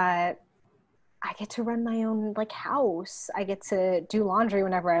that I get to run my own like house. I get to do laundry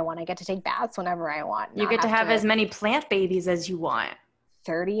whenever I want. I get to take baths whenever I want. You get to have as many plant babies as you want.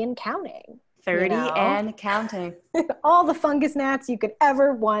 30 and counting. 30 and counting. All the fungus gnats you could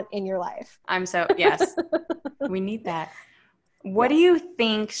ever want in your life. Yes. We need that. What do you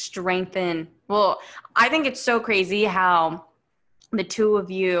think well, I think it's so crazy how the two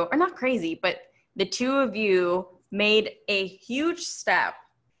of you, or not crazy, but the two of you made a huge step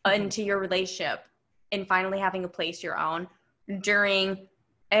into your relationship and finally having a place your own during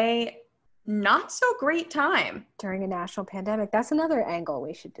a not so great time. During a national pandemic. That's another angle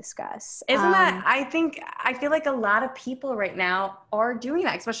we should discuss. Isn't that, I feel like a lot of people right now are doing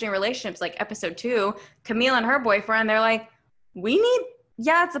that, especially in relationships. Like episode 2, Camille and her boyfriend, they're like,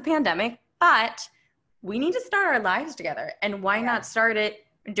 it's a pandemic, but we need to start our lives together. And why not start it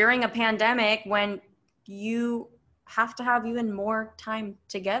during a pandemic when you have to have even more time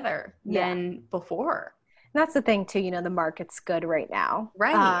together than before? And that's the thing too, the market's good right now.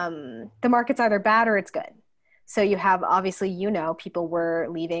 Right. The market's either bad or it's good. So you have, obviously, people were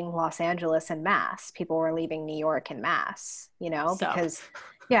leaving Los Angeles en masse. People were leaving New York en masse, because,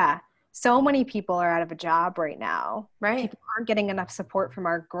 so many people are out of a job right now. Right. People aren't getting enough support from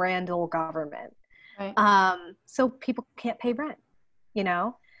our grand old government. Right. So people can't pay rent,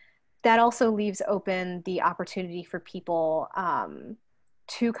 That also leaves open the opportunity for people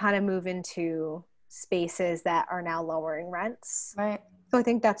to kind of move into spaces that are now lowering rents. Right. So I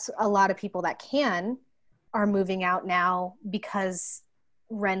think that's a lot of people that are moving out now because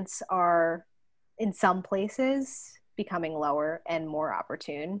rents are in some places becoming lower and more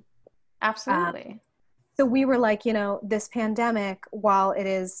opportune. Absolutely. So we were like, this pandemic, while it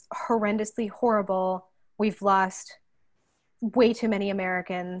is horrendously horrible, we've lost way too many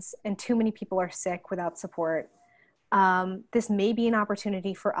Americans and too many people are sick without support. This may be an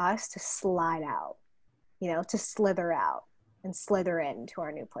opportunity for us to slide out, to slither out and slither into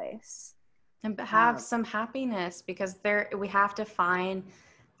our new place. And have some happiness, because we have to find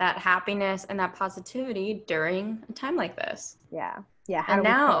that happiness and that positivity during a time like this. Yeah. How do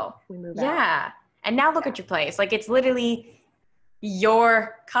we move out? And now look at your place. Like, it's literally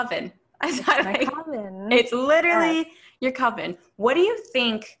your coven. It's my coven. It's literally your coven. What do you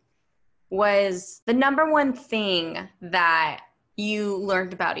think was the number one thing that you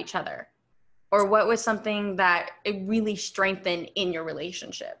learned about each other? Or what was something that it really strengthened in your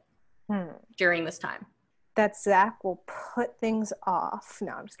relationship during this time? That Zach will put things off.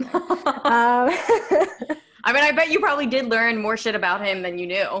 No, I'm just kidding. I mean, I bet you probably did learn more shit about him than you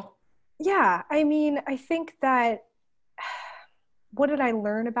knew. Yeah. I mean, I think that what did I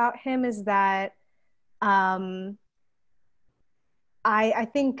learn about him is that I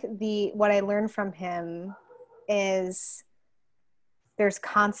think what I learned from him is there's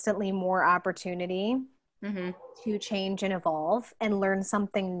constantly more opportunity to change and evolve and learn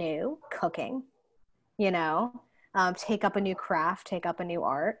something new, cooking, take up a new craft, take up a new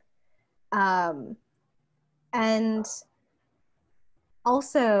art. And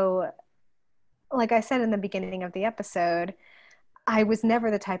also, like I said in the beginning of the episode, I was never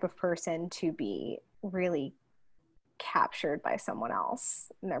the type of person to be really captured by someone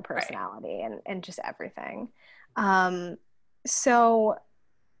else and their personality and just everything. So,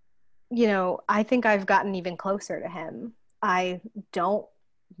 I think I've gotten even closer to him. I don't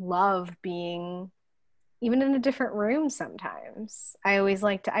love being even in a different room sometimes. I always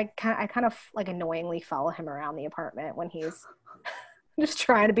I kind of like annoyingly follow him around the apartment when he's just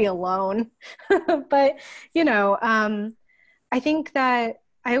trying to be alone. But, I think that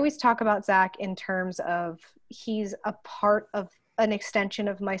I always talk about Zach in terms of he's a part of an extension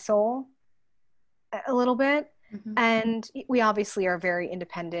of my soul a little bit. And we obviously are very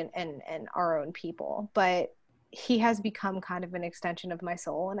independent and our own people, but he has become kind of an extension of my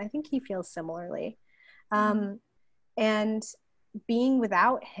soul. And I think he feels similarly. And being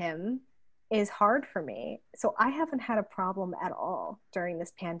without him is hard for me. So I haven't had a problem at all during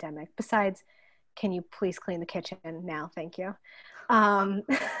this pandemic, besides, can you please clean the kitchen now? Thank you.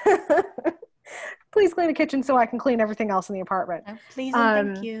 Please clean the kitchen so I can clean everything else in the apartment. Please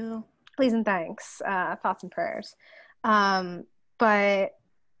and thank you. Please and thanks. Thoughts and prayers. But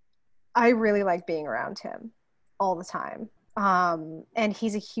I really like being around him all the time. And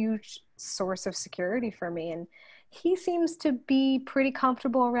he's a huge source of security for me. And he seems to be pretty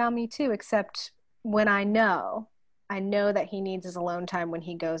comfortable around me too, except when I know that he needs his alone time when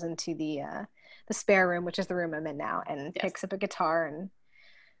he goes into the spare room, which is the room I'm in now, and picks up a guitar and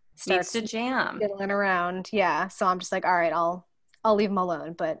starts to jam, fiddling around. Yeah. So I'm just like, all right, I'll leave him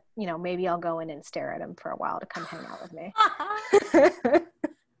alone, but maybe I'll go in and stare at him for a while to come hang out with me.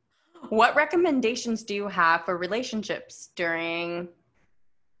 What recommendations do you have for relationships during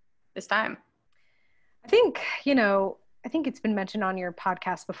this time? I think it's been mentioned on your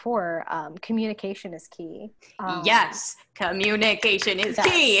podcast before. Communication is key. Yes, communication is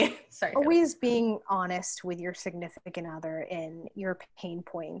key. Sorry. Always being honest with your significant other in your pain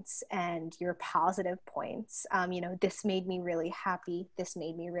points and your positive points. This made me really happy. This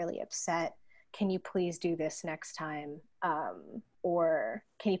made me really upset. Can you please do this next time? Or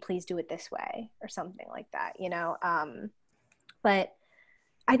can you please do it this way? Or something like that, But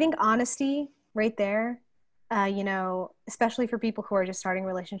I think honesty right there, especially for people who are just starting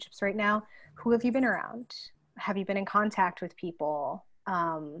relationships right now, who have you been around? Have you been in contact with people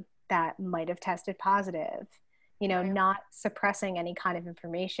that might have tested positive? Not suppressing any kind of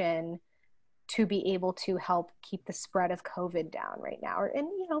information to be able to help keep the spread of COVID down right now. And,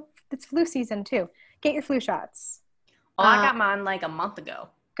 you know, it's flu season too. Get your flu shots. Oh, I got mine like a month ago.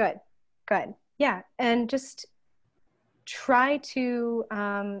 Good. Yeah. And just try to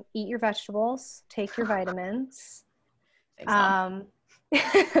eat your vegetables, take your vitamins. Thanks,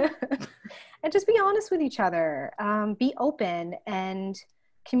 and just be honest with each other. Be open and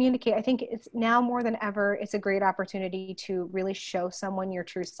communicate. I think it's now more than ever, it's a great opportunity to really show someone your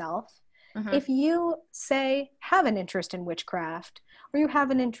true self. Mm-hmm. If you say have an interest in witchcraft, or you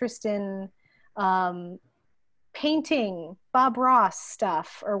have an interest in painting Bob Ross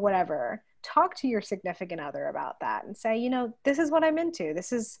stuff or whatever, talk to your significant other about that and say, you know, this is what I'm into.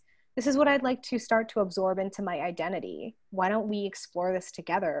 This is what I'd like to start to absorb into my identity. Why don't we explore this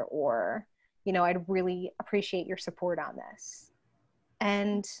together? Or, you know, I'd really appreciate your support on this.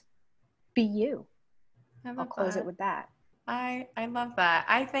 And be you. I'll close it with that. I love that.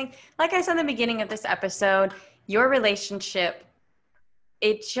 I think, like I said in the beginning of this episode, your relationship,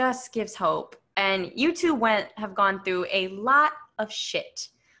 it just gives hope. And you two have gone through a lot of shit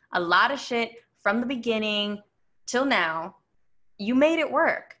from the beginning till now. You made it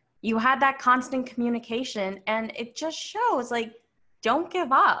work. You had that constant communication, and it just shows, like, don't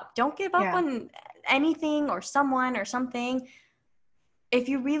give up. Don't give up on anything or someone or something. If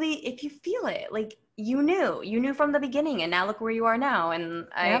you feel it, like, you knew from the beginning, and now look where you are now. And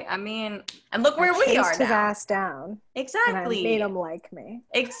I mean, and look where we are now. Chased his ass down. Exactly. And I made him like me.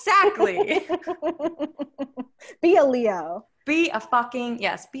 Exactly. Be a Leo. Be a fucking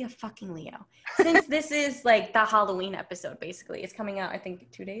Leo. Since this is like the Halloween episode, basically, it's coming out, I think,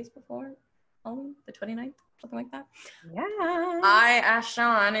 2 days before Halloween, the 29th, something like that. Yeah. I asked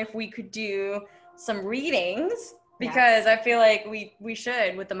Sean if we could do some readings, because I feel like we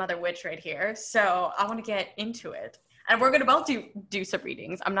should with the Mother Witch right here. So I want to get into it. And we're going to both do some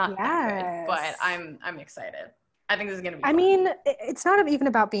readings. I'm not that good, but I'm excited. I think this is going to be fun. mean, it's not even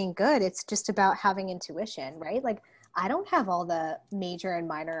about being good. It's just about having intuition, right? Like, I don't have all the major and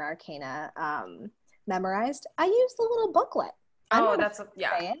minor arcana memorized. I use the little booklet. I also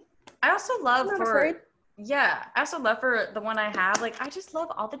love for the one I have, like, I just love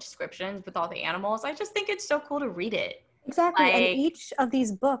all the descriptions with all the animals. I just think it's so cool to read it. Exactly. Like, and each of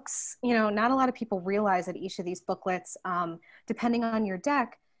these books, you know, not a lot of people realize that each of these booklets, depending on your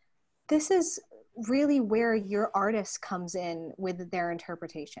deck, this is really where your artist comes in with their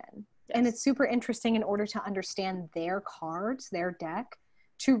interpretation. Yes. And it's super interesting, in order to understand their cards, their deck,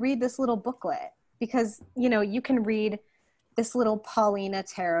 to read this little booklet, because, you know, you can read this little Paulina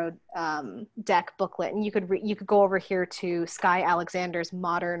Tarot deck booklet, and you could go over here to Sky Alexander's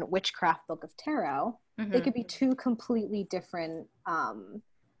Modern Witchcraft Book of Tarot. Mm-hmm. They could be two completely different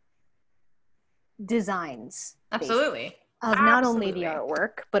designs. Absolutely. Of not only the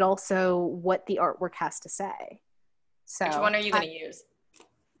artwork, but also what the artwork has to say. So, which one are you going to use?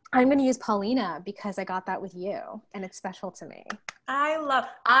 I'm going to use Paulina, because I got that with you, and it's special to me.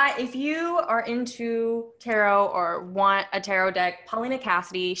 If you are into tarot or want a tarot deck, Paulina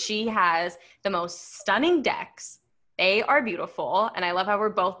Cassidy, she has the most stunning decks. They are beautiful. And I love how we're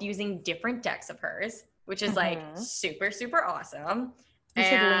both using different decks of hers, which is like super, super awesome. You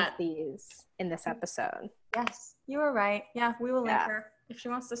should link these in this episode. Yes, you were right. Yeah, we will link her. If she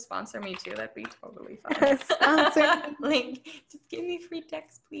wants to sponsor me too, that'd be totally fine. Sponsor. Link. Just give me free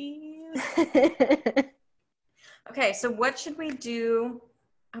decks, please. Okay, so what should we do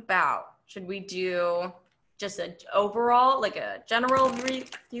about? Should we do just an overall, like a general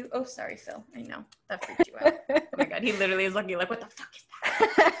review? Oh, sorry, Phil. I know. That freaked you out. Oh my God, he literally is looking like, what the fuck is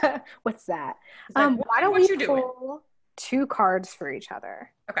that? What's that? Like, why don't we pull 2 cards for each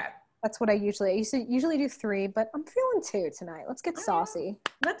other? Okay. That's what I usually do 3, but I'm feeling 2 tonight. Let's get saucy.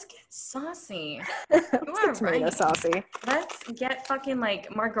 Let's get saucy. Let's get tomato saucy. Let's get fucking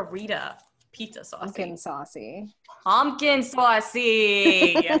like margarita pizza saucy. Pumpkin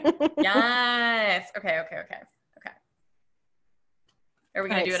saucy. Yes. Okay. Are we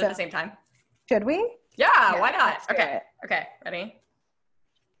going to do it at the same time? Should we? Yeah, why not? Okay. Ready?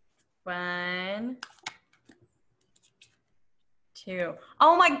 1, 2.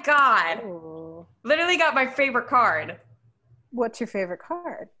 Oh my God. Ooh. Literally got my favorite card. What's your favorite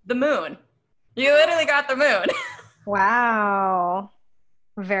card? The moon. You literally got the moon. Wow.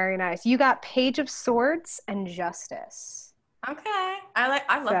 Very nice. You got Page of Swords and Justice. Okay.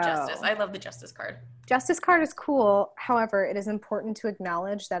 I love Justice. I love the Justice card. Justice card is cool. However, it is important to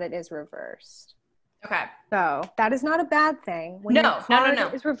acknowledge that it is reversed. Okay. So that is not a bad thing. When your card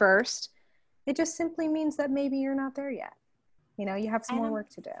is reversed, it just simply means that maybe you're not there yet. You know, you have some more work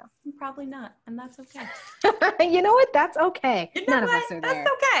to do. Probably not, and that's okay. You know what? That's okay. You know None what? of us are that's there.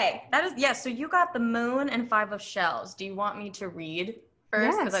 Okay. That is, yes. So you got the moon and 5 of shells. Do you want me to read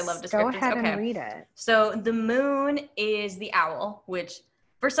first? Because I love descriptions. Go ahead and read it. So the moon is the owl, which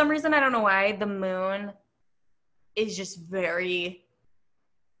for some reason, I don't know why, the moon is just very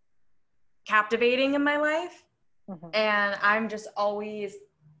captivating in my life. Mm-hmm. And I'm just always,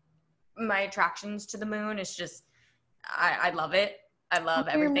 my attractions to the moon is just, I love it. I love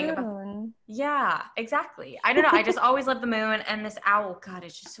everything about. Yeah, exactly. I don't know. I just always love the moon, and this owl. God,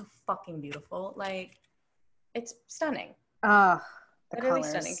 it's just so fucking beautiful. Like, it's stunning. Oh, literally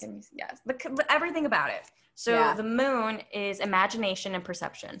stunning. Yes, everything about it. So the moon is imagination and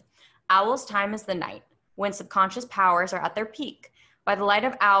perception. Owl's time is the night, when subconscious powers are at their peak. By the light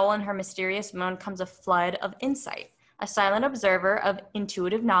of owl and her mysterious moon comes a flood of insight. A silent observer of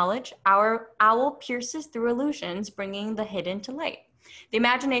intuitive knowledge, our owl pierces through illusions, bringing the hidden to light. The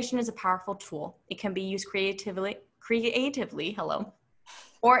imagination is a powerful tool. It can be used creatively,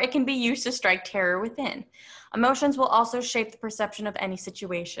 or it can be used to strike terror within. Emotions will also shape the perception of any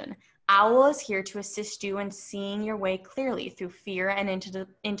situation. Owl is here to assist you in seeing your way clearly through fear and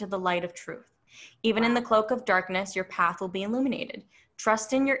into the light of truth. Even in the cloak of darkness, your path will be illuminated.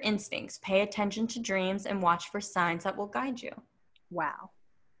 Trust in your instincts, pay attention to dreams, and watch for signs that will guide you. Wow.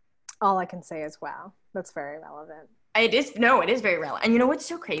 All I can say is wow. That's very relevant. It is very relevant. And you know what's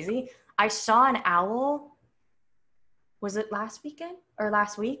so crazy? I saw an owl. Was it last weekend or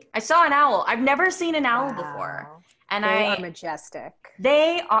last week? I saw an owl. I've never seen an owl before. And they are majestic.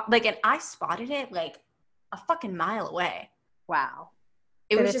 They are like, and I spotted it like a fucking mile away. Wow.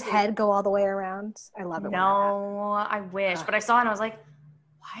 Did its head go all the way around? I love it. No, I wish. But I saw it and I was like,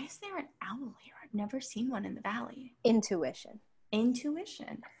 why is there an owl here? I've never seen one in the valley. Intuition.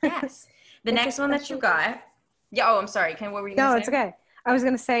 Yes. The next one that you got. Yeah. Oh, I'm sorry. What were you going to say? No, it's okay. I was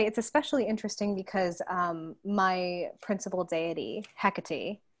going to say it's especially interesting because my principal deity,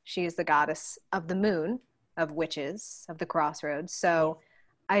 Hecate, she is the goddess of the moon, of witches, of the crossroads. So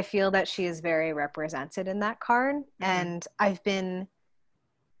I feel that she is very represented in that card. Mm-hmm. And I've been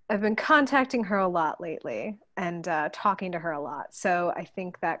contacting her a lot lately and talking to her a lot. So I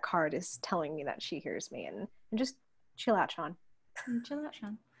think that card is telling me that she hears me and just chill out, Sean.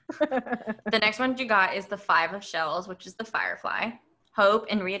 The next one you got is the 5 of shells, which is the firefly. Hope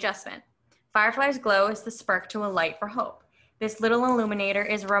and readjustment. Firefly's glow is the spark to a light for hope. This little illuminator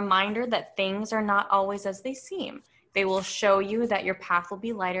is a reminder that things are not always as they seem. They will show you that your path will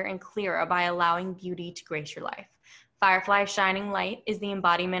be lighter and clearer by allowing beauty to grace your life. Firefly's shining light is the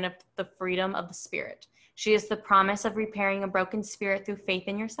embodiment of the freedom of the spirit. She is the promise of repairing a broken spirit through faith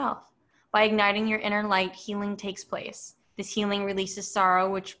in yourself. By igniting your inner light, healing takes place. This healing releases sorrow,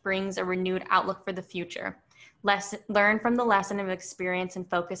 which brings a renewed outlook for the future. Learn from the lesson of experience and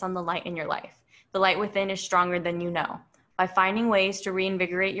focus on the light in your life. The light within is stronger than you know. By finding ways to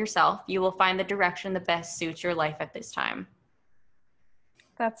reinvigorate yourself, you will find the direction that best suits your life at this time.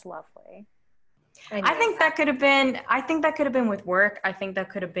 That's lovely. I think that could have been with work. I think that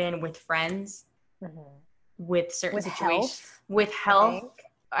could have been with friends, with certain situations, with health.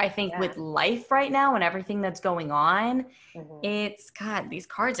 I think with life right now and everything that's going on, it's, God, these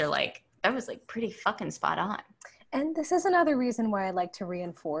cards are like, that was like pretty fucking spot on. And this is another reason why I like to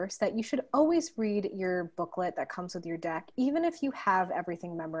reinforce that you should always read your booklet that comes with your deck, even if you have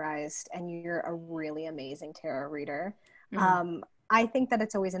everything memorized and you're a really amazing tarot reader. I think that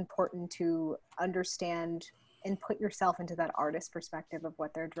it's always important to understand and put yourself into that artist perspective of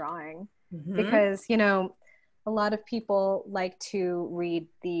what they're drawing. Because, you know, a lot of people like to read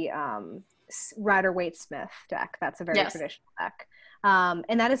the Rider-Waite-Smith deck. That's a very traditional deck.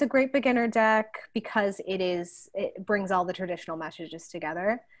 And that is a great beginner deck because it brings all the traditional messages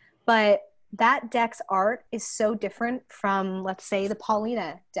together. But that deck's art is so different from, let's say, the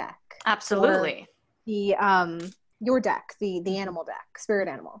Paulina deck. Absolutely. The your deck, the animal deck, Spirit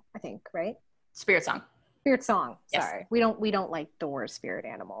Animal, I think, right? Spirit Song. Spirit Song. Sorry. We don't like the word Spirit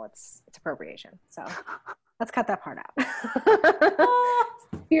Animal. It's appropriation. So let's cut that part out.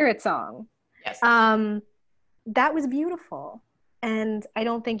 Spirit Song. Yes. That was beautiful. And I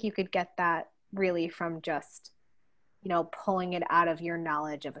don't think you could get that really from just, you know, pulling it out of your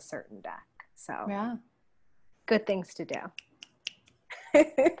knowledge of a certain deck. So good things to do.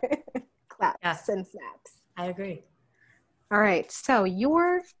 Claps and snaps. I agree. All right. So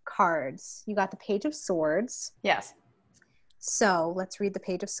your cards, you got the Page of Swords. Yes. So let's read the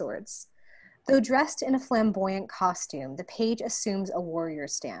Page of Swords. Though dressed in a flamboyant costume, the page assumes a warrior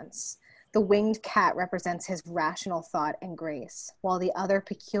stance. The winged cat represents his rational thought and grace, while the other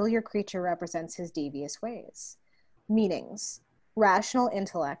peculiar creature represents his devious ways. Meanings. rational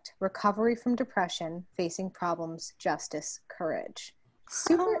intellect, recovery from depression, facing problems, justice, courage.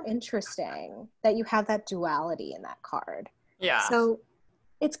 Super interesting that you have that duality in that card. Yeah. So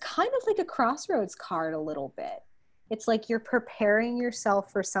it's kind of like a crossroads card a little bit. It's like you're preparing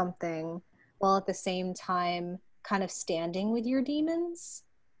yourself for something while at the same time kind of standing with your demons,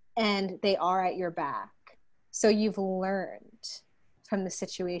 and they are at your back. So you've learned from the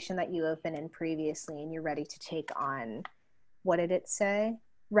situation that you have been in previously, and you're ready to take on, what did it say?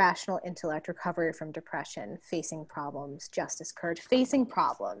 Rational intellect, recovery from depression, facing problems, justice, courage, facing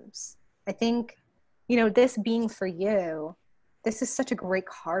problems. I think, this being for you, this is such a great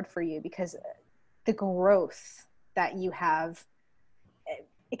card for you because the growth that you have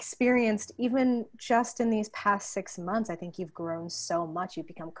experienced, even just in these past 6 months, I think you've grown so much. You've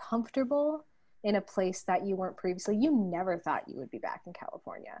become comfortable in a place that you weren't previously. You never thought you would be back in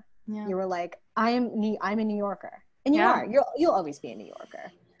California. Yeah. You were like, I'm a New Yorker. And you are. You'll always be a New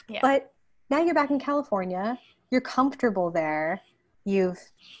Yorker. Yeah. But now you're back in California. You're comfortable there. You've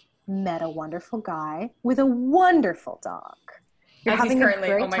met a wonderful guy with a wonderful dog. You're having a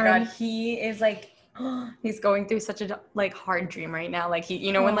great time. God, he is like, he's going through such a hard dream right now. Like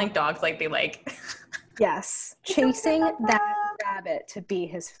when dogs they yes, chasing that rabbit to be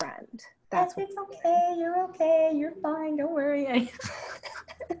his friend. That's it's okay. You're okay. You're fine. Don't worry.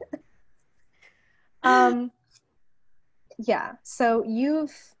 Yeah. So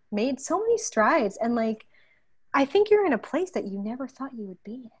you've made so many strides, and I think you're in a place that you never thought you would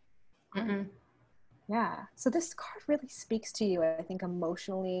be in. Mm-mm. Yeah. So this card really speaks to you, I think,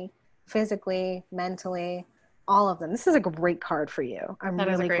 emotionally, physically, mentally, all of them. This is a great card for you. I'm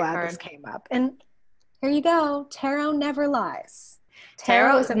really glad this came up. And here you go. Tarot never lies.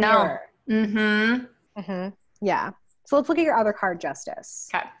 Tarot is a mirror. Mm-hmm. Mm-hmm. Yeah. So let's look at your other card, Justice.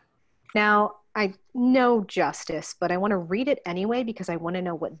 Okay. Now, I know Justice, but I want to read it anyway because I want to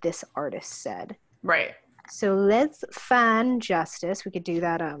know what this artist said. Right. So let's find Justice. We could do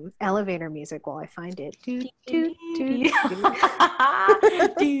that elevator music while I find it.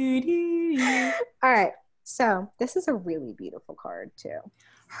 All right. So this is a really beautiful card too.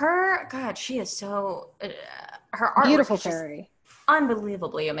 She is so her art beautiful fairy,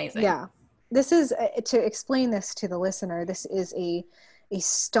 unbelievably amazing. Yeah. This is to explain this to the listener. This is a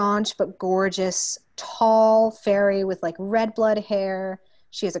staunch but gorgeous, tall fairy with red blood hair.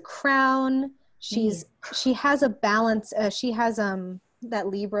 She has a crown. She has a balance. She has that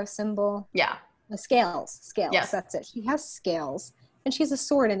Libra symbol. Yeah. The scales. Yes. That's it. She has scales, and she has a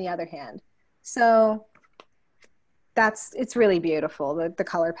sword in the other hand. So it's really beautiful. The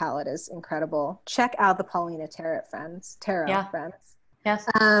color palette is incredible. Check out the Paulina Tarot friends. Yes.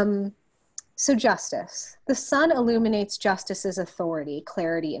 So Justice. The sun illuminates Justice's authority,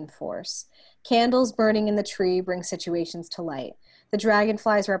 clarity, and force. Candles burning in the tree bring situations to light. The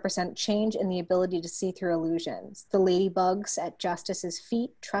dragonflies represent change and the ability to see through illusions. The ladybugs at Justice's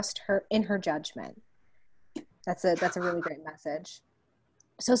feet trust her in her judgment. That's a really great message.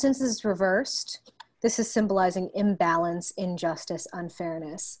 So since this is reversed, this is symbolizing imbalance, injustice,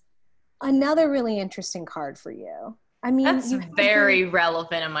 unfairness. Another really interesting card for you. I mean, that's very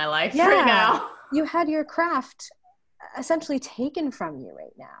relevant in my life right now. You had your craft essentially taken from you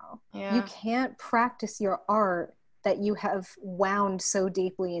right now. Yeah. You can't practice your art that you have wound so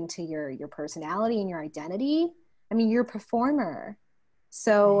deeply into your personality and your identity. I mean, you're a performer.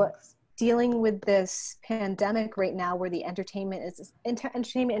 So dealing with this pandemic right now where the entertainment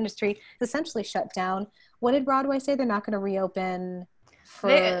industry is essentially shut down. What did Broadway say? They're not going to reopen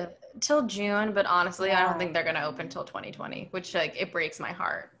till June, but honestly, I don't think they're going to open till 2020, which it breaks my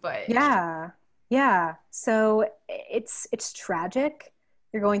heart. But yeah. So it's tragic.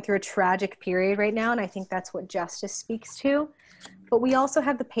 You're going through a tragic period right now, and I think that's what Justice speaks to. But we also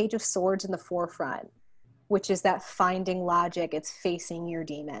have the Page of Swords in the forefront, which is that finding logic. It's facing your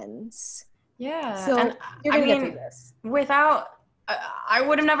demons. Yeah. So and you're going to get through this. Without, I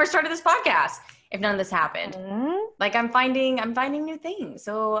would have never started this podcast if none of this happened. Mm-hmm. I'm finding new things.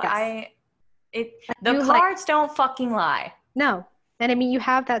 So yes. The cards don't fucking lie. No. And I mean, you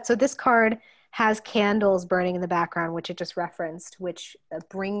have that. So this card has candles burning in the background, which it just referenced, which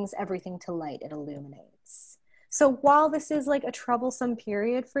brings everything to light. It illuminates. So while this is a troublesome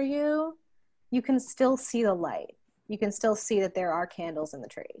period for you, you can still see the light. You can still see that there are candles in the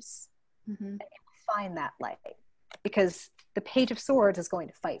trees. Mm-hmm. And you find that light because the Page of Swords is going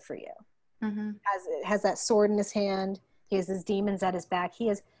to fight for you. Mm-hmm. Has that sword in his hand. He has his demons at his back. He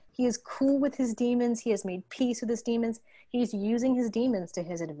is cool with his demons. He has made peace with his demons. He's using his demons to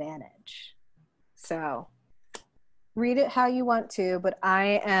his advantage. So read it how you want to, but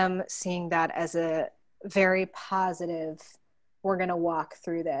I am seeing that as a very positive we're going to walk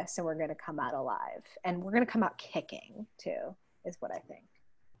through this and we're going to come out alive, and we're going to come out kicking too, is what I think.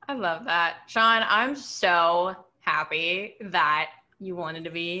 I love that. Sean, I'm so happy that you wanted to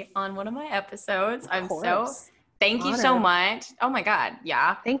be on one of my episodes. Thank you so much. Oh my God.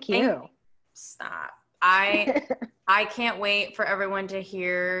 Yeah. Thank you. Stop. I can't wait for everyone to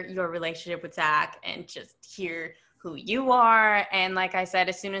hear your relationship with Zach and just hear who you are. And like I said,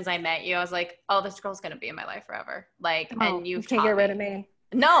 as soon as I met you, I was like, oh, this girl's going to be in my life forever. Like, and you can't get rid of me.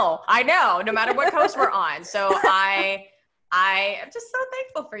 No, I know, no matter what coast we're on. So I am just so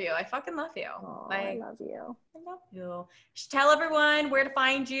thankful for you. I fucking love you. Oh, I love you. I love you. Just tell everyone where to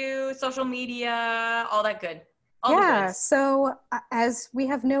find you, social media, all that good. So as we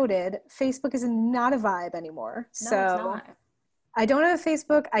have noted, Facebook is not a vibe anymore. No, so it's not. I don't have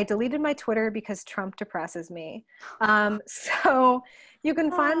Facebook. I deleted my Twitter because Trump depresses me. So you can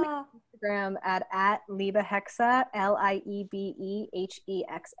find me on Instagram at Liebehexe,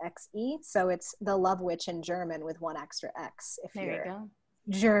 Liebehexxe. So it's the love witch in German with one extra X if you're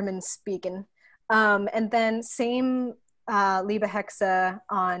German speaking. And then same Liebehexe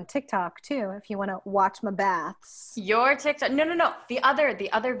on TikTok too, if you want to watch my baths. Your TikTok? No. The other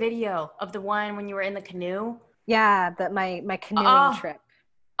video of the one when you were in the canoe. Yeah, my canoeing trip.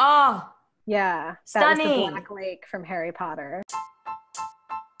 Oh, yeah, stunning. That was the Black Lake from Harry Potter.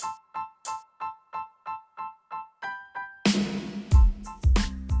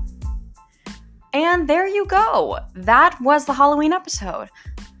 And there you go. That was the Halloween episode.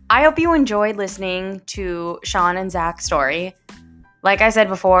 I hope you enjoyed listening to Sean and Zach's story. Like I said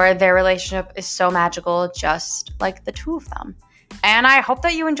before, their relationship is so magical, just like the two of them. And I hope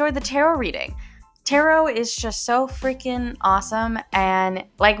that you enjoyed the tarot reading. Tarot is just so freaking awesome. And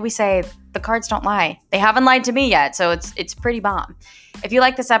like we say, the cards don't lie. They haven't lied to me yet, so it's pretty bomb. If you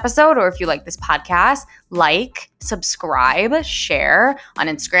like this episode or if you like this podcast, like, subscribe, share. On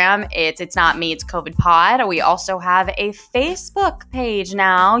Instagram, it's not me, it's COVID Pod. We also have a Facebook page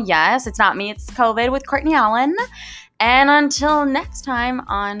now. Yes, it's not me, it's COVID with Courtney Allen. And until next time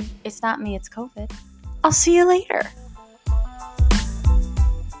on It's Not Me, It's COVID, I'll see you later.